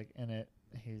anyways, in it,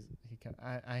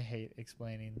 I hate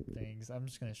explaining things. I'm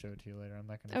just gonna show it to you later. I'm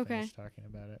not gonna finish talking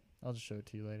about it. I'll just show it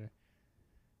to you later.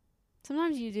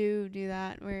 Sometimes you do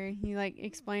that where you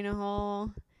explain a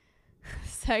whole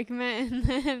segment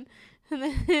and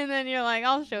then you're like,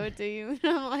 I'll show it to you. And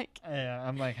I'm like, yeah,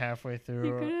 I'm halfway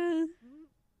through.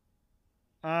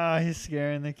 You he's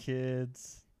scaring the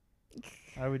kids.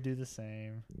 I would do the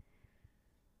same.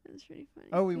 That's pretty funny.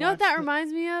 Oh, you know what that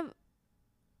reminds me of?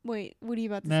 Wait, what are you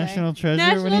about to National say?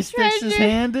 Treasure when he sticks his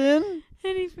hand in?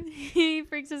 And he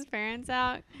freaks his parents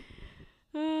out.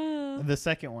 The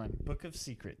second one, Book of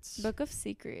Secrets. Book of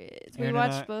Secrets. We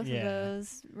watched both of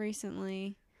those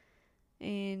recently,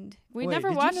 and we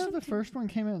never watched. Did you know the first one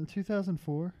came out in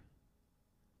 2004?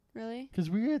 Really? Because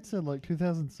we had said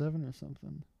 2007 or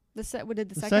something. The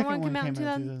second one come out in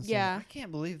 2000? Yeah. I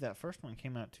can't believe that first one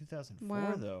came out in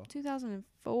 2004 though.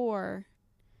 2004.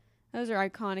 Those are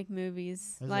iconic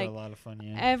movies. Those are a lot of fun.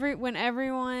 Yeah. When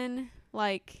everyone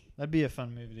that'd be a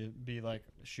fun movie to be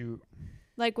shoot.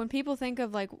 When people think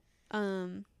of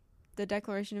the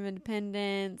Declaration of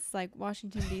Independence,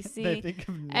 Washington D.C.,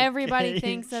 everybody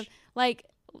thinks of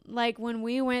when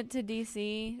we went to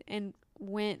D.C. and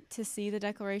went to see the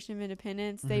Declaration of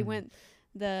Independence. They went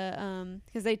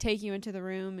because they take you into the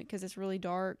room because it's really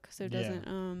dark, so it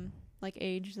doesn't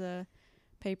age the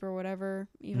paper or whatever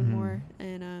even more.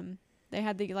 And they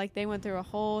had they went through a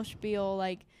whole spiel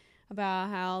about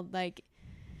how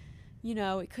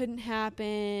it couldn't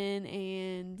happen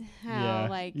and how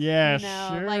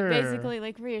basically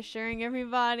reassuring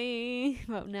everybody,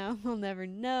 but no, we'll never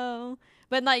know.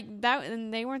 But that,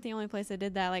 and they weren't the only place that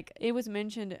did that. It was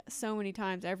mentioned so many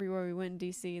times everywhere we went in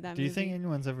DC. That do you think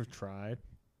anyone's ever tried?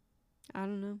 I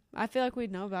don't know. I feel like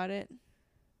we'd know about it.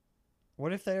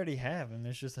 What if they already have and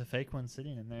there's just a fake one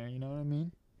sitting in there? You know what I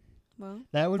mean? Well,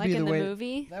 that would be the way.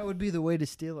 Movie? That would be the way to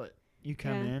steal it. You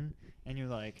come in and you're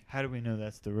like, how do we know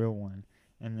that's the real one?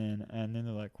 And then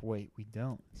they're like, wait, we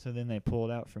don't. So then they pull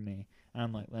it out for me. And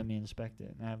I'm like, let me inspect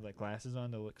it. And I have glasses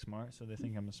on to look smart, so they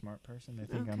think I'm a smart person. They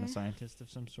think I'm a scientist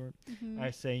of some sort. I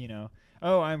say,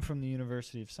 I'm from the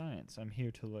University of Science. I'm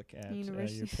here to look at your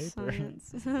paper.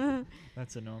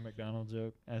 That's a Norm Macdonald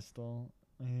joke. Estel.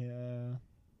 Yeah.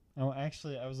 Oh,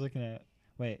 actually, I was looking at.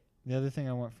 Wait. The other thing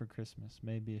I want for Christmas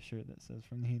may be a shirt that says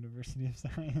from the University of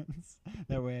Science.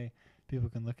 That way people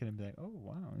can look at it and be like, oh,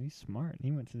 wow, he's smart.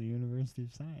 He went to the University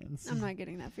of Science. I'm not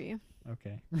getting that for you.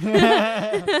 Okay.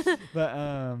 But,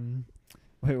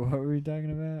 wait, what were we talking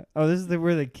about? Oh, this is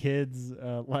where the kid's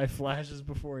life flashes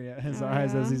before his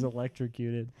eyes as he's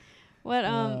electrocuted. What,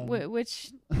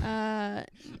 which,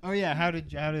 Oh, yeah, how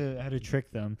to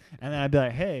trick them. And then I'd be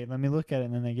like, hey, let me look at it.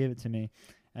 And then they gave it to me.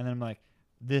 And then I'm like,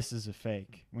 this is a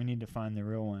fake. We need to find the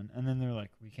real one. And then they're like,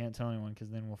 we can't tell anyone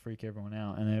because then we'll freak everyone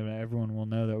out. And then everyone will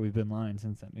know that we've been lying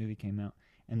since that movie came out.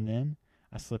 And then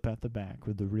I slip out the back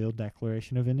with the real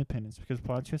Declaration of Independence because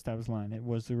plot twist, I was lying. It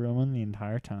was the real one the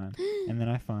entire time. And then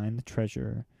I find the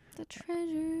treasure. The treasure.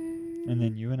 And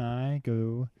then you and I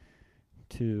go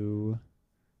to...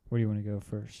 Where do you want to go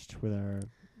first with our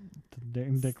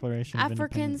Declaration of African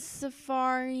Independence?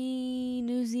 safari,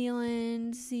 New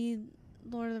Zealand, see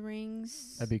Lord of the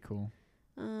Rings. That'd be cool.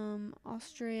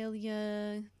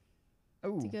 Australia.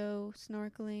 Oh. To go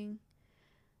snorkeling.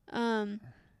 What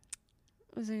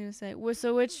was I gonna say?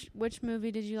 So which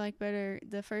movie did you like better,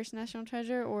 the first National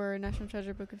Treasure or National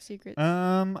Treasure Book of Secrets?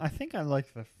 I think I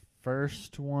like the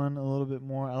first one a little bit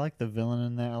more. I like the villain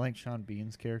in that. I like Sean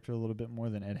Bean's character a little bit more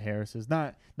than Ed Harris's.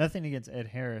 Nothing against Ed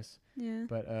Harris. Yeah.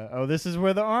 But this is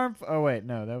where the arm. Oh wait,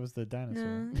 no, that was the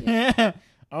dinosaur. No, yeah.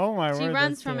 Oh my word. She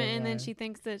runs from it and then she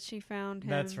thinks that she found him.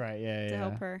 That's right. Yeah, to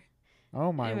help her.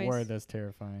 Oh my Anyways. word, that's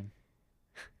terrifying.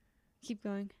 Keep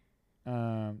going.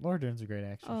 Laura Dern's a great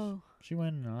actress. Oh. She won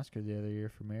an Oscar the other year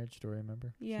for Marriage Story.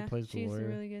 Remember? Yeah. She plays the lawyer. She's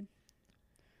really good.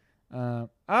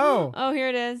 Oh, here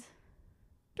it is.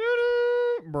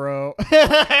 Bro.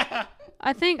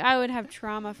 I think I would have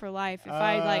trauma for life if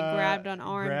I grabbed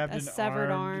a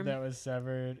severed arm that was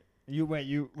severed. You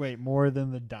wait more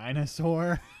than the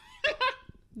dinosaur.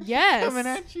 Yes. Coming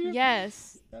at you.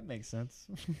 Yes. That makes sense.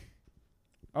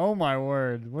 Oh my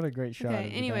word! What a great shot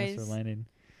of the dinosaur landing.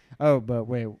 Oh, but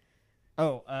wait.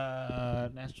 Oh,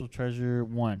 National Treasure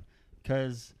 1,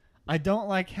 because I don't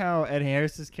like how Ed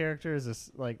Harris's character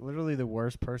is literally the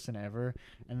worst person ever,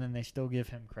 and then they still give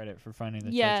him credit for finding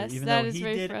the treasure, even though he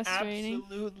did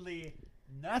absolutely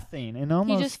nothing and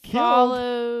almost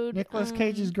killed Nicolas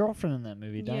Cage's girlfriend in that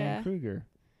movie, Diane Kruger.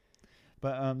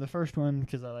 But the first one,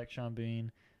 because I like Sean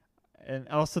Bean, and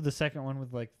also the second one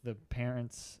with the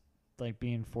parents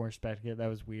being forced back together, that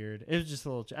was weird. It was just a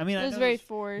little. I mean, it was very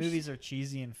forced. Movies are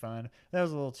cheesy and fun. That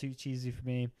was a little too cheesy for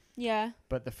me. Yeah.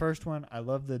 But the first one, I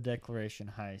love the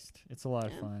Declaration heist. It's a lot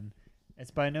of fun. It's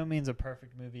by no means a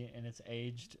perfect movie, and it's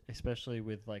aged, especially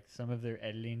with some of their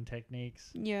editing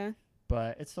techniques. Yeah.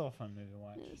 But it's still a fun movie to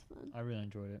watch. It is fun. I really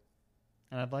enjoyed it.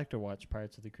 And I'd like to watch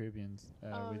Pirates of the Caribbean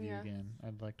with you again.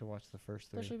 I'd like to watch the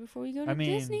first 3. Especially before we go to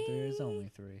Disney. There is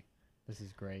only 3. This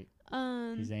is great.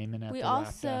 He's aiming at we the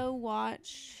also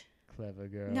watched Clever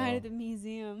Girl. Night at the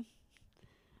Museum.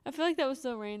 I feel like that was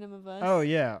so random of us. Oh,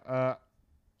 yeah.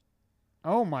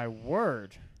 Oh, my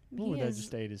word. Ooh, that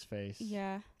just ate his face.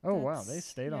 Yeah. Oh, wow. They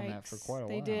stayed on that for quite a while.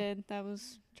 They did. That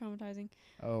was traumatizing.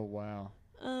 Oh, wow.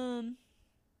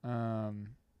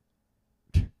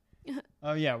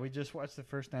 Oh, yeah. We just watched the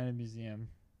first Night at the Museum,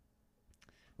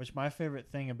 which my favorite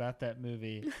thing about that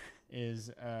movie is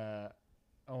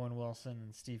Owen Wilson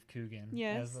and Steve Coogan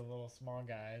as the little small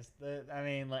guys.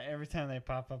 Every time they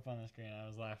pop up on the screen, I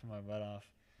was laughing my butt off.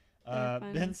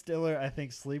 Ben Stiller, I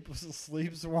think,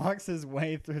 sleepwalks his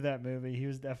way through that movie. He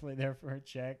was definitely there for a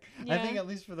check. Yeah. I think at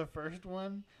least for the first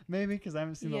one, maybe, because I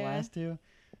haven't seen the last 2.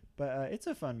 But it's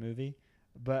a fun movie.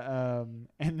 But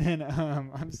and then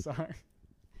I'm sorry.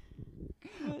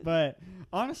 But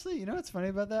honestly, you know what's funny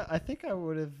about that? I think it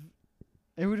would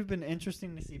have been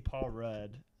interesting to see Paul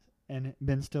Rudd and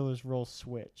Ben Stiller's role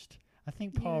switched. I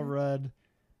think Paul Rudd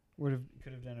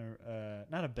could have done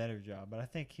not a better job, but I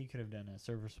think he could have done a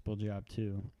serviceable job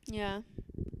too. Yeah.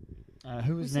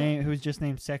 Who was just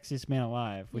named Sexiest Man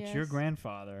Alive, which your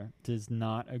grandfather does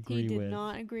not agree with. He did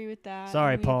not agree with that.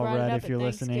 Sorry, Paul Rudd, if you're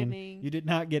listening. You did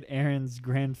not get Aaron's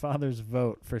grandfather's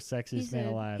vote for Sexiest Man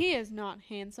Alive. He is not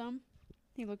handsome.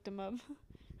 He looked him up.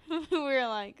 We were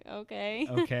like, okay.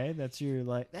 Okay, that's your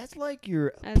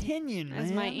your opinion, man.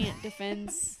 As my aunt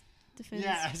defends.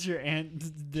 Yeah, as your aunt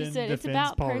she said it's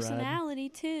about Paul personality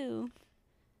Rudd. Too.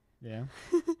 Yeah.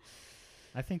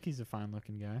 I think he's a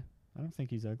fine-looking guy. I don't think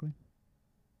he's ugly.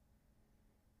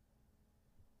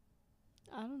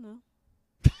 I don't know.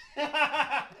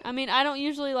 I mean, I don't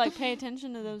usually pay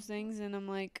attention to those things, and I'm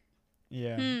like,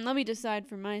 let me decide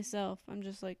for myself. I'm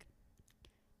just like,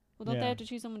 well, don't they have to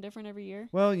choose someone different every year?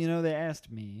 Well, they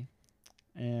asked me,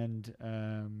 and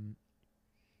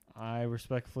I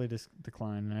respectfully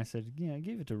declined, and I said,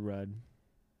 give it to Rudd.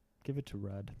 Give it to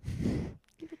Rudd.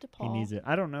 Give it to Paul. He needs it.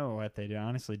 I don't know what they do. I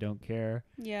honestly don't care.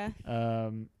 Yeah.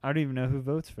 I don't even know who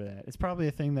votes for that. It's probably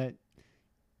a thing that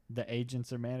the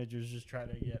agents or managers just try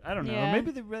to get. I don't know. Or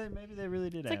maybe they really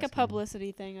did. It's like a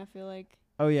publicity thing, I feel like.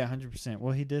 Oh yeah, 100%.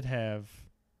 Well, he did have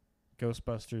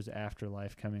Ghostbusters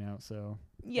Afterlife coming out, so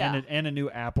and a new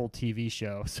Apple TV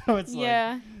show. So it's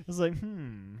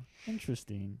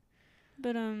interesting.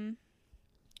 But what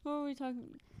were we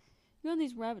talking? Go on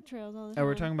these rabbit trails all the time. Oh,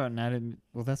 we're talking about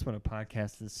well, that's what a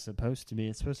podcast is supposed to be.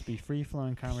 It's supposed to be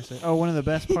free-flowing conversation. Oh, one of the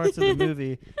best parts of the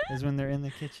movie is when they're in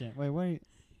the kitchen. Wait.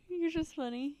 You're just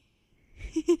funny.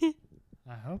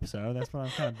 I hope so. That's what I'm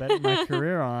kind of betting my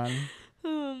career on.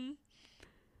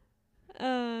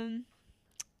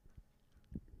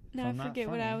 Now I forget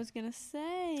what I was gonna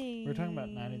say. We're talking about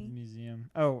Night at the Museum.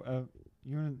 Oh,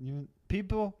 you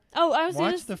people. Oh, I was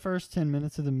watch the first 10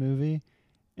 minutes of the movie,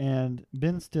 and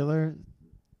Ben Stiller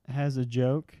has a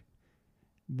joke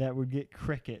that would get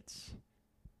crickets,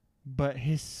 but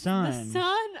his son,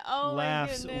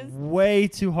 laughs way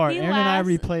too hard. Aaron and I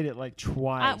replayed it like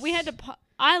twice. We had to.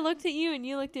 I looked at you and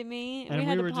you looked at me, and we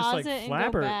had to pause it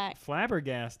and go back.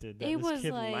 Flabbergasted that this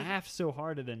kid laughed so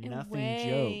hard at a nothing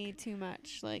way too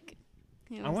much. Like,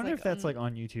 I wonder if that's like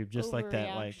on YouTube, just like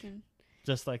that,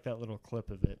 just like that little clip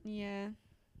of it. Yeah.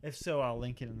 If so, I'll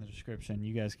link it in the description.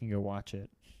 You guys can go watch it.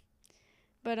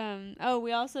 But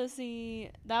we also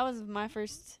see that was my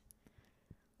first.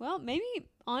 Well, maybe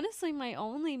honestly my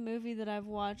only movie that I've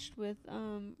watched with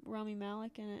Rami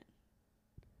Malek in it.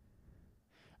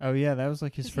 Oh yeah, that was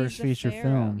like his first feature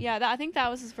film. Yeah, I think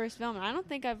that was his first film. I don't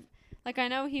think I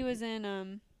know he was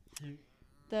in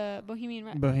the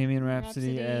Bohemian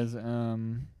Rhapsody as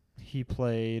he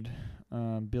played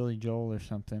Billy Joel or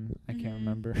something. I can't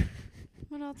remember.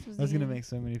 What else was I was gonna make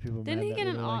so many people mad. Didn't he get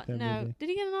an Oscar? No. Did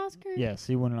he get an Oscar? Yes,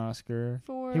 he won an Oscar.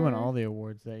 He won all the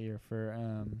awards that year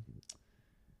for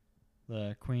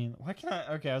the Queen. Why can't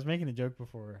I? Okay, I was making a joke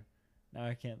before. Now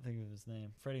I can't think of his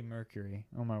name. Freddie Mercury.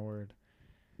 Oh my word.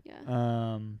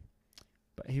 Yeah.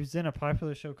 But he was in a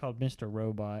popular show called Mr.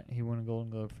 Robot. He won a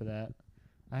Golden Globe for that.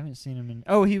 I haven't seen him in.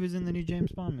 Oh, he was in the new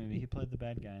James Bond movie. He played the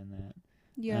bad guy in that.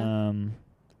 Yeah.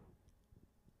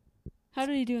 How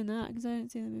did he do in that? Because I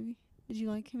didn't see the movie. Did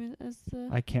you like him as the?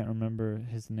 I can't remember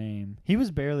his name. He was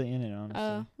barely in it, honestly.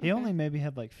 Oh, okay. He only maybe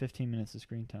had like 15 minutes of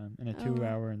screen time in a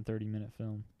 2-hour and 30-minute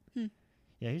film.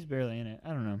 Yeah, he's barely in it. I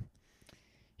don't know.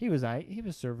 He was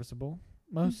serviceable.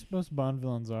 Most Bond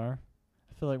villains are.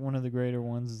 I feel like one of the greater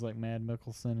ones is like Mad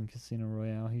Mikkelsen in Casino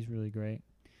Royale. He's really great.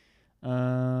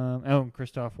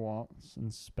 Christoph Waltz,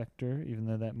 Inspector, even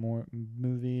though that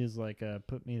movie is like a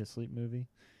put me to sleep movie.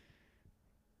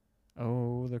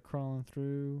 Oh, they're crawling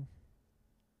through.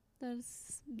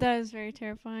 That is very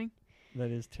terrifying.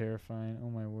 That is terrifying. Oh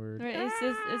my word. Right,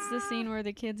 it's the scene where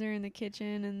the kids are in the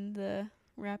kitchen and the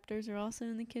raptors are also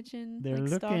in the kitchen. They're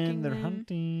like looking, they're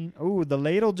hunting. Oh, the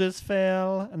ladle just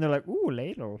fell. And they're like, ooh,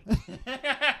 ladle.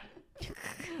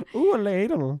 Ooh, a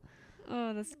ladle.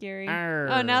 Oh, that's scary. Arr.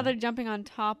 Oh, now they're jumping on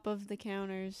top of the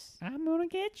counters. I'm gonna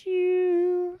get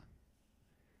you.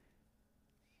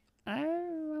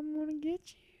 Oh, I'm gonna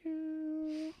get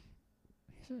you.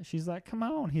 She's like, come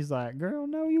on. He's like, girl,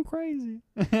 no, you crazy.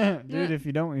 Dude, if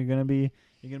you don't, you're gonna be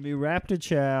raptor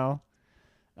chow.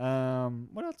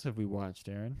 What else have we watched,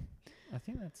 Aaron? I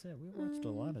think that's it. We watched a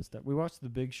lot of stuff. We watched The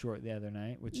Big Short the other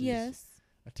night, which is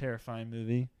a terrifying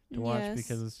movie to watch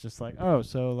because it's just like, oh,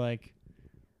 so like,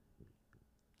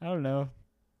 I don't know,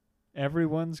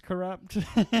 everyone's corrupt.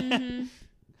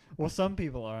 Well, some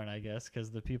people aren't, I guess,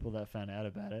 because the people that found out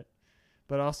about it.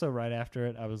 But also right after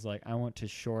it, I was like, I want to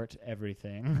short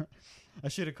everything. I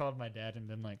should have called my dad and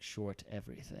been like, short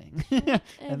everything.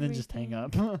 And then just hang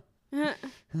up. That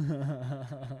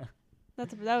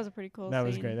was a pretty cool scene. That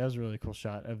was great. That was a really cool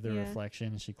shot of the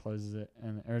reflection. She closes it,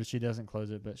 or she doesn't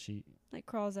close it, but she like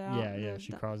crawls out. Yeah,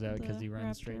 she crawls out because he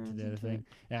runs straight to the other thing.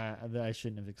 Yeah, I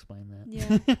shouldn't have explained that.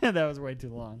 Yeah. That was way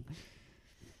too long.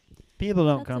 People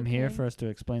don't come here for us to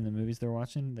explain the movies they're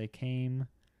watching. They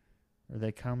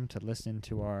come to listen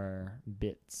to our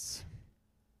bits.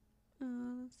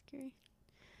 Oh, that's scary.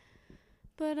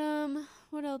 But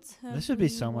what else? This would be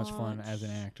so much fun as an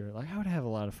actor. Like I would have a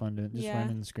lot of fun doing just running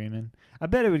and screaming. I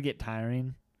bet it would get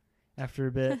tiring after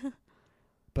a bit,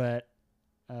 but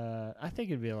I think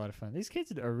it'd be a lot of fun. These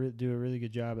kids do a really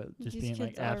good job at just being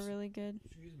like. These kids are really good.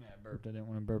 Excuse me, I burped. I didn't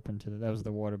want to burp into that. That was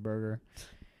the Whataburger.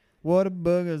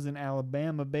 Whataburger's in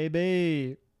Alabama,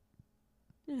 baby.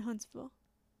 In Huntsville.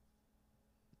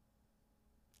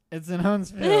 It's in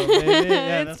Huntsville, baby.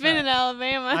 Yeah, it's been in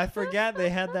Alabama. I forgot they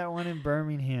had that one in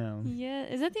Birmingham. Yeah,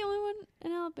 is that the only one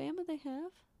in Alabama they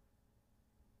have?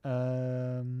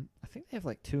 I think they have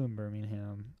like 2 in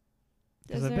Birmingham.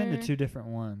 Because I've been to 2 different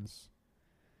ones.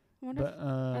 I wonder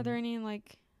are there any in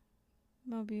like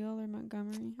Mobile or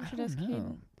Montgomery? I don't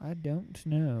know. I don't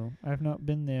know. I've not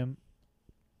been there.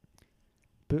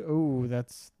 But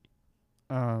that's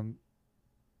how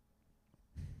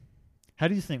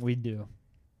do you think we'd do?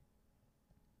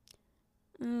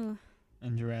 In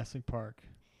Jurassic Park.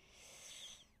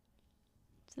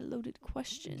 It's a loaded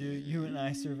question. Do you and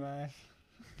I survive?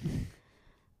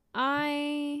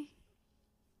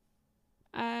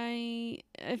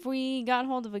 If we got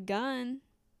hold of a gun,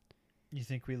 You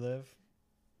think we live?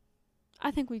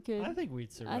 I think we could. I think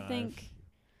we'd survive.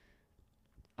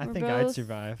 I think I'd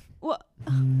survive. Well,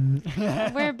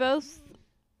 we're both.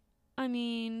 I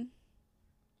mean,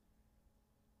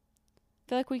 I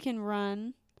feel like we can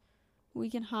run, we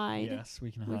can hide. Yes,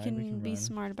 we can We hide. can be run.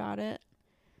 smart about it.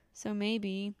 So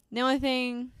maybe the only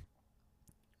thing,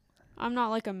 I'm not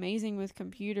like amazing with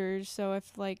computers. So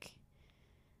if like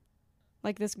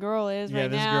this girl is right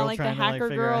this now, girl like the trying to, hacker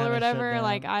figure out girl how or to shut whatever, down.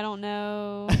 like I don't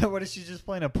know. What is she just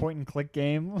playing a point and click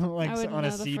game like I wouldn't on a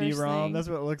know the CD-ROM? first That's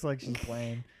what it looks like she's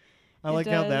playing. I It like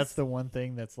how that's does. the one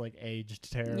thing that's like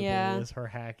aged terribly Yeah. is her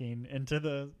hacking into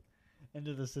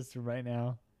the system right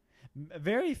now.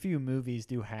 Very few movies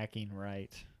do hacking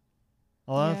right.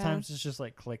 A lot of Yeah. times it's just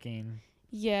like clicking.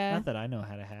 Yeah, Not that I know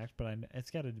how to hack, but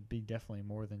it's got to be definitely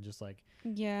more than just like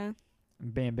yeah,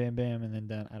 bam, bam, bam, and then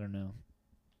done. I don't know.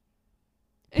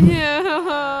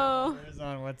 yeah. Where's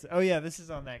on what's? Oh yeah, this is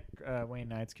on that Wayne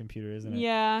Knight's computer, isn't it?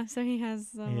 Yeah, so he has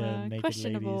some Yeah, naked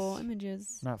questionable ladies.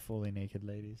 images. Not fully naked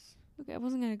ladies. Okay, I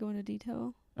wasn't gonna go into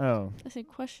detail. Oh, I said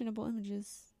questionable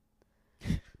images.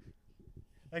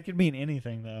 that could mean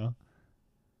anything though.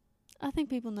 I think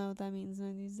people know what that means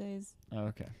now these days. Oh,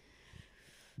 okay.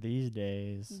 These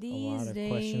days, a lot These of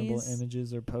questionable days.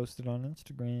 images are posted on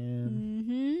Instagram,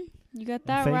 Mm-hmm. You got and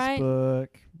that right. Facebook.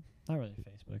 Not really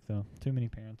Facebook though. Too many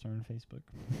parents are on Facebook.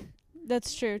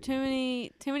 That's true. Too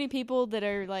many people that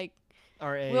are like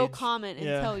Our age. will comment and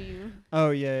Yeah. tell you. Oh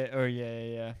yeah,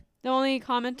 yeah. The only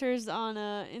commenters on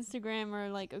Instagram are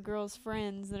like a girl's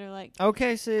friends that are like,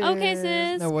 Okay, sis. "Okay,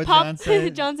 sis, No, what pop." John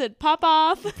said. John said, "Pop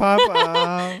off, Pop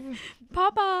off.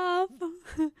 pop off,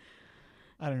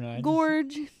 I don't know.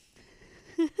 gorge."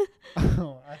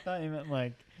 Oh, I thought you meant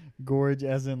like gorge,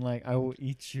 as in like I will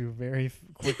eat you very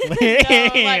quickly.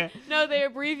 no, they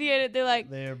abbreviate it. They're like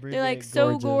They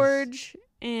so gorge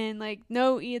and like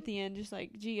no e at the end, just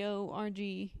like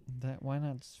GORG, That why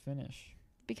not just finish?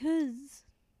 because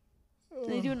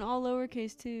they do it in all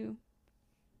lowercase too.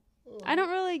 I don't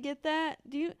really get that.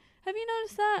 Have you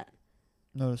noticed that?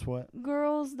 Notice what?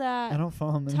 Girls I that don't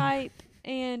follow me. type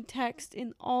and text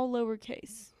in all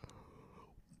lowercase,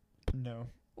 No,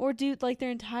 or do like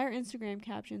their entire Instagram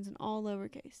captions in all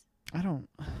lowercase. I don't.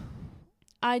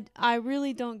 I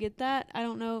really don't get that. I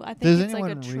don't know. I think Does it's like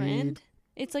a anyone read trend.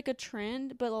 It's like a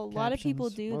trend, but a lot of people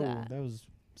Captions? do Whoa, that. That was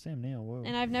Sam Neill. Whoa.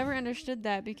 And I've never understood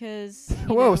that because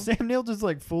Whoa, know, Sam Neill just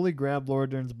like fully grabbed Laura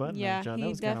Dern's butt. yeah, That he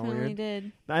was kind of definitely weird.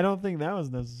 did. I don't think that was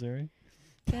necessary.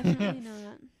 Definitely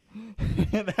not.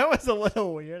 That was a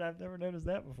little weird. I've never noticed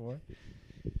that before.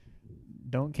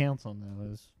 Don't cancel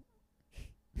those.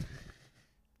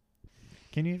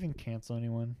 Can you even cancel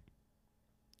anyone?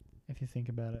 If you think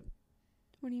about it.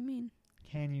 What do you mean?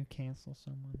 Can you cancel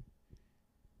someone?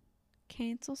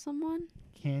 Cancel someone?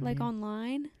 Can Like you?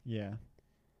 online? Yeah,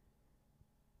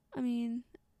 I mean,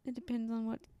 it depends on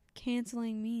what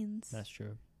canceling means. that's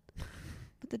true.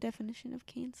 What the definition of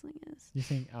canceling is. You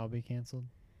think I'll be canceled?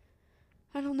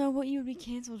 I don't know what you would be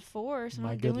canceled for, so I My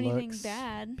don't do good anything looks.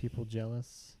 bad. People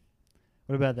jealous?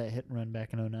 What about that hit and run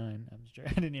back in 2009? I'm sure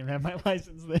I didn't even have my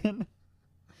license then.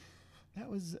 That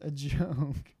was a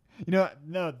joke. You know,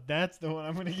 no, that's the one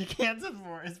I'm going to get canceled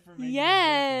for. Is for making a joke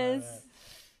about Yes. that.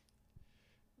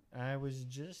 I was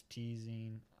just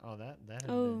teasing. Oh, that had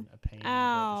Oh, been a pain. in the butt to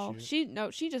Ow.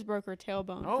 shoot. She just broke her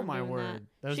tailbone. Oh from my doing word!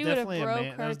 That was She would've definitely a broke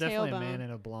man. her That was definitely a tailbone. man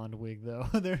in a blonde wig, though.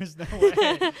 There's no way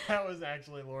that was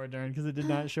actually Laura Dern because it did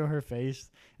not show her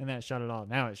face, and that shot it all.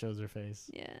 Now it shows her face.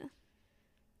 That. Yeah.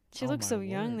 She Oh looks my so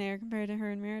young word. there compared to her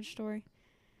in Marriage Story.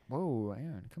 Whoa,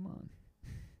 Aaron, come on.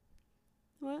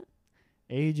 What?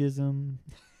 Ageism.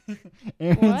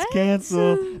 Aaron's What?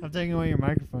 canceled. I'm taking away your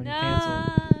microphone. You're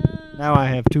canceled. No. Now I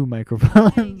have two Hey,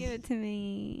 microphones. give it to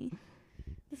me.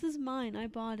 This is mine. I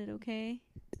bought it, okay?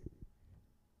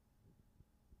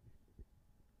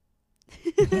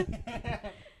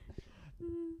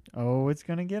 Oh, it's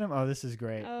gonna get him. Oh, this is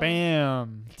great. Oh.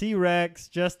 Bam! T-Rex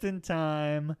just in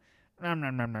time. Nom,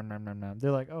 nom, nom, nom, nom, nom, nom.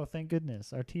 They're like, oh, thank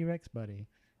goodness, our T-Rex buddy.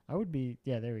 I would be.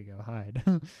 Yeah, there we go. Hide.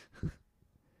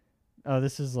 Oh,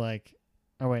 this is like.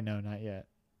 Oh wait, no, not yet.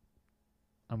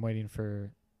 I'm waiting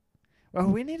for. Oh,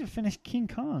 we need to finish King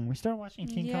Kong. We started watching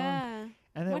King Kong. Yeah.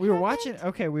 And then What we were happened? watching.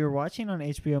 Okay, we were watching on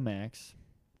HBO Max,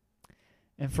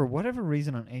 and for whatever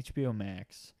reason on HBO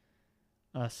Max,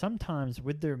 sometimes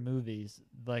with their movies,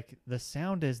 like the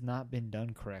sound has not been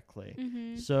done correctly.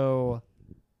 Mm-hmm. So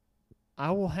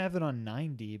I will have it on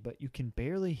 90, but you can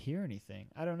barely hear anything.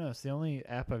 I don't know. It's the only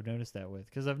app I've noticed that with,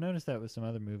 because I've noticed that with some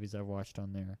other movies I've watched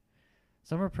on there.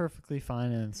 Some are perfectly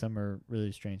fine, and some are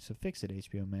really strange. So fix it,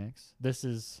 HBO Max.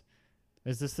 Is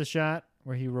this the shot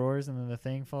where he roars and then the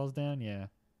thing falls down? Yeah.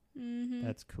 Mm-hmm.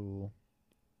 That's cool.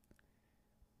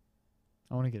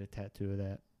 I want to get a tattoo of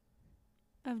that.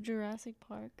 Of Jurassic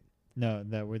Park. No,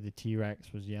 that where the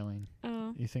T-Rex was yelling.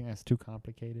 Oh. You think that's too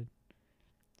complicated?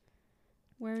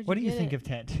 What do you think of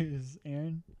tattoos,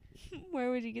 Aaron? Where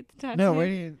would you get the tattoo? No, what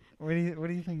do you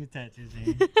think of tattoos,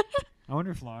 Aaron? I wonder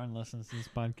if Lauren listens to this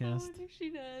podcast. I wonder if she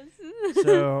does.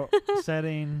 So,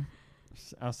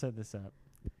 I'll set this up.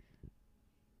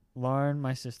 Lauren,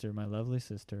 my sister, my lovely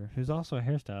sister, who's also a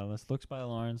hairstylist, Looks by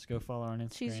Lawrence. Go follow her on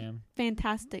Instagram. She's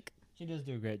fantastic. She does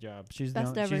do a great job. She's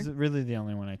really the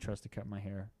only one I trust to cut my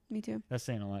hair. Me too. That's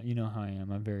saying a lot. You know how I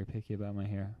am. I'm very picky about my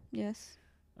hair. Yes.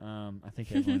 I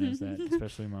think everyone knows that,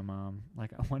 especially my mom.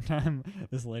 Like, one time,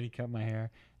 this lady cut my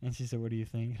hair, and she said, "What do you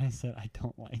think?" And I said, "I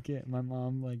don't like it." My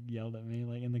mom, like, yelled at me,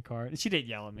 like, in the car. She didn't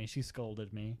yell at me. She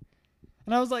scolded me.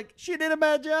 And I was like, she did a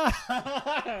bad job.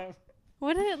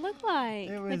 What did it look like?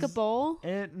 Like a bowl?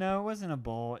 No, it wasn't a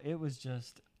bowl. It was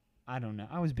just, I don't know.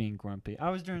 I was being grumpy. I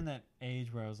was during that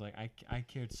age where I was like, I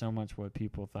cared so much what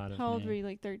people thought of me. How old were you,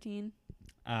 like 13?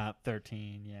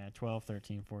 13, yeah. 12,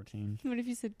 13, 14. What if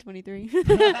you said 23?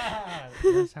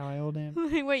 That's how old I am.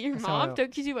 Like, wait, your mom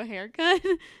took you to a haircut?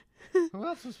 Who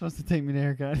else was supposed to take me to a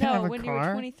haircut? No, when you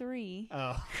were 23.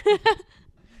 Oh.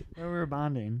 We were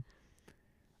bonding.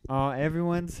 Oh,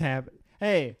 everyone's happy.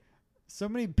 Hey, so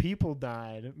many people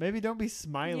died. Maybe don't be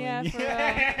smiling. Yeah, for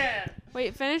real.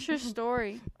 Wait, finish your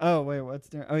story. Oh, wait, what's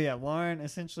there? Oh, yeah, Lauren,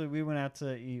 essentially, we went out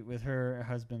to eat with her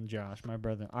husband, Josh, our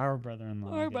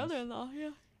brother-in-law. Our brother-in-law,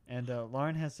 yeah. And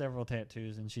Lauren has several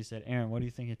tattoos, and she said, "Aaron, what do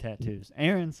you think of tattoos?"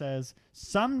 Aaron says,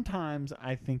 "Sometimes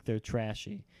I think they're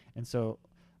trashy." And so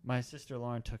my sister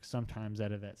Lauren took sometimes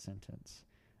out of that sentence.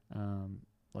 I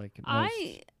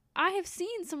have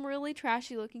seen some really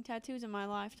trashy-looking tattoos in my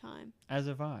lifetime. As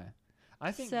have I.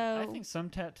 I think some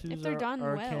tattoos if they're done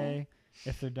okay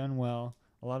if they're done well.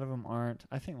 A lot of them aren't.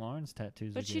 I think Lauren's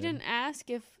tattoos are But good. she didn't ask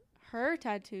if her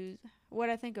tattoos, what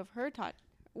I thought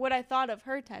of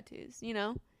her tattoos, you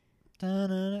know?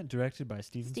 Da-na-na, directed by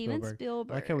Steven Spielberg. I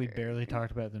like how we barely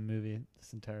talked about the movie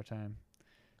this entire time.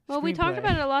 Well, we talked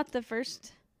about it a lot for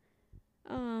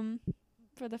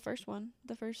the first one.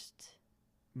 The first...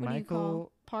 What do you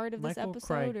call part of this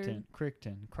episode?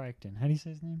 Crichton. How do you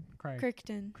say his name?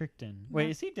 Crichton. Wait,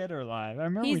 is he dead or alive? I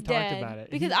remember we talked about it.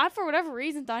 Because I, for whatever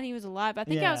reason, thought he was alive. I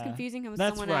think I was confusing him with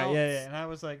someone else. That's right, yeah. And I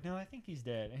was like, no, I think he's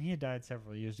dead. And he had died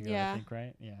several years ago, I think,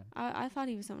 right? Yeah. I thought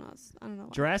he was someone else. I don't know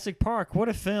why. Jurassic Park, what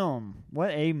a film.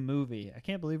 What a movie. I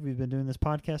can't believe we've been doing this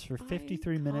podcast for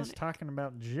 53 minutes talking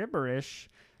about gibberish.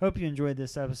 Hope you enjoyed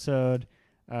this episode.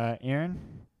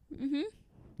 Aaron? Mm-hmm.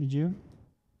 Did you?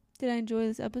 Did I enjoy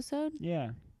this episode?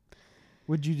 Yeah.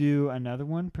 Would you do another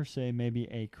one, per se, maybe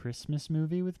a Christmas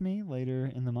movie with me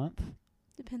later in the month?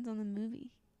 Depends on the movie.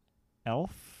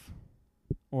 Elf?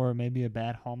 Or maybe a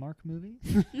bad Hallmark movie?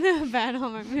 A bad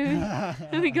Hallmark movie.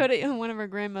 We go to one of our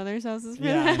grandmother's houses for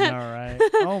that. Yeah, I know, right?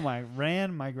 Oh, my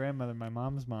grandmother, my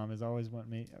mom's mom, is always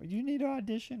wanting me, you need to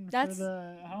audition for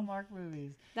the Hallmark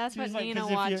movies. That's what Nina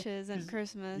watches at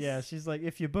Christmas. Yeah, she's like,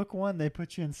 if you book one, they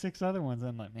put you in 6 other ones.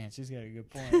 I'm like, man, she's got a good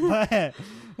point.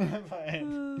 but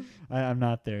I'm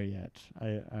not there yet.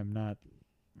 I'm not,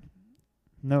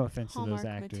 no offense Hallmark to those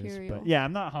actors. material. But yeah,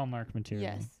 I'm not Hallmark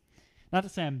material. Yes. Not to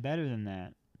say I'm better than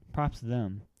that. Props to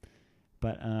them.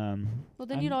 But well,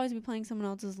 then you'd always be playing someone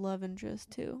else's love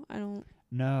interest too.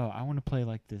 No, I want to play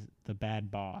like the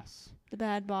bad boss. The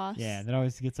bad boss. Yeah, that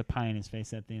always gets a pie in his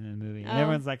face at the end of the movie. And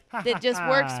everyone's like, ha, that just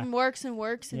works and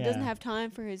doesn't have time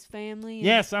for his family.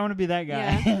 Yes, I want to be that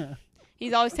guy. Yeah.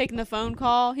 He's always taking the phone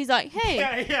call. He's like,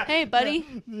 hey, hey, buddy.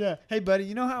 Yeah. Hey, buddy,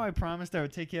 you know how I promised I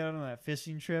would take you out on that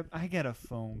fishing trip? I got a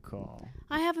phone call.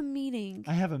 I have a meeting.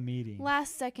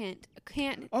 Last second.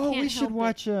 We should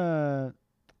watch Jingle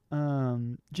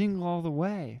All the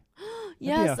Way.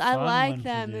 Yes, I like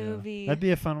that movie. That'd be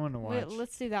a fun one to watch.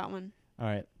 Let's do that one. All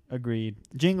right, agreed.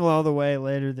 Jingle All the Way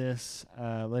later this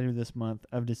month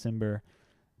of December.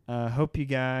 Hope you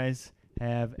guys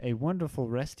have a wonderful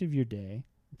rest of your day.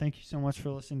 Thank you so much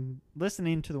for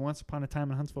listening to the Once Upon a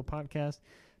Time in Huntsville podcast.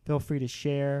 Feel free to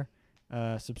share,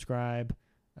 subscribe,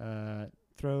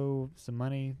 throw some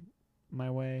money my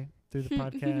way through the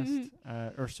podcast,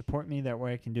 or support me. That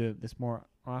way I can do this more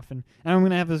often. And I'm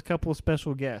going to have a couple of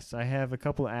special guests. I have a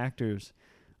couple of actors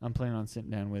I'm planning on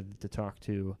sitting down with to talk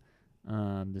to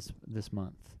this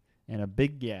month. And a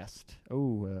big guest,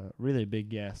 really big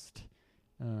guest,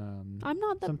 I'm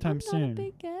not soon. A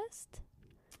big guest.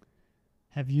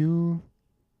 Have you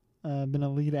been a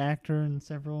lead actor in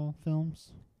several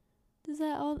films? Is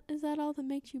that all that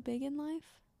makes you big in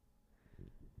life?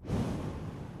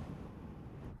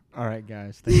 All right,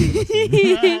 guys. Thank you for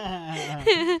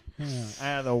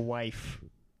listening. The wife.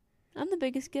 I'm the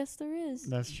biggest guest there is.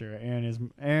 That's true.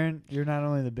 Aaron, you're not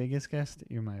only the biggest guest,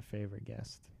 you're my favorite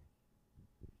guest.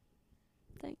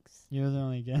 Thanks. You're the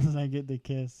only guest I get to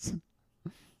kiss.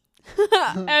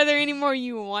 Are there any more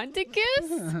you want to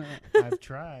kiss? I've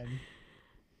tried.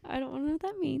 I don't know what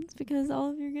that means because all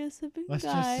of your guests have been Let's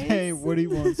guys. just say Woody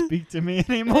won't speak to me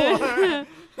anymore.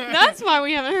 That's why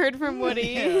we haven't heard from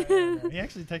Woody. Yeah. He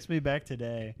actually texted me back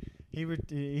today.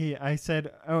 I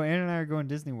said, "Oh, Aaron and I are going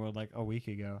to Disney World like a week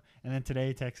ago," and then today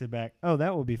he texted back, "Oh,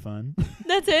 that will be fun."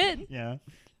 That's it. Yeah,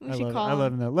 I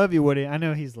love him though. Love you, Woody. I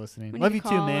know he's listening. Love you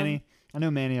too, Manny. Him. I know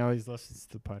Manny always listens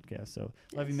to the podcast, so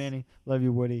love you, Manny. Love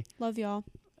you, Woody. Love y'all.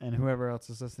 And whoever else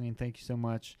is listening, thank you so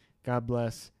much. God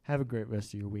bless. Have a great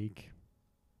rest of your week.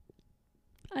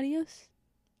 Adios.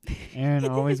 Aaron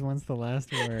always wants the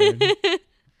last word.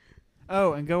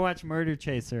 Oh, and go watch Murder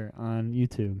Chaser on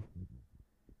YouTube.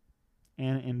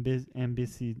 And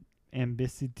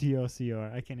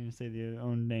Ambicitiosor. I can't even say the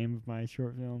own name of my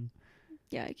short film.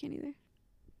 Yeah, I can't either.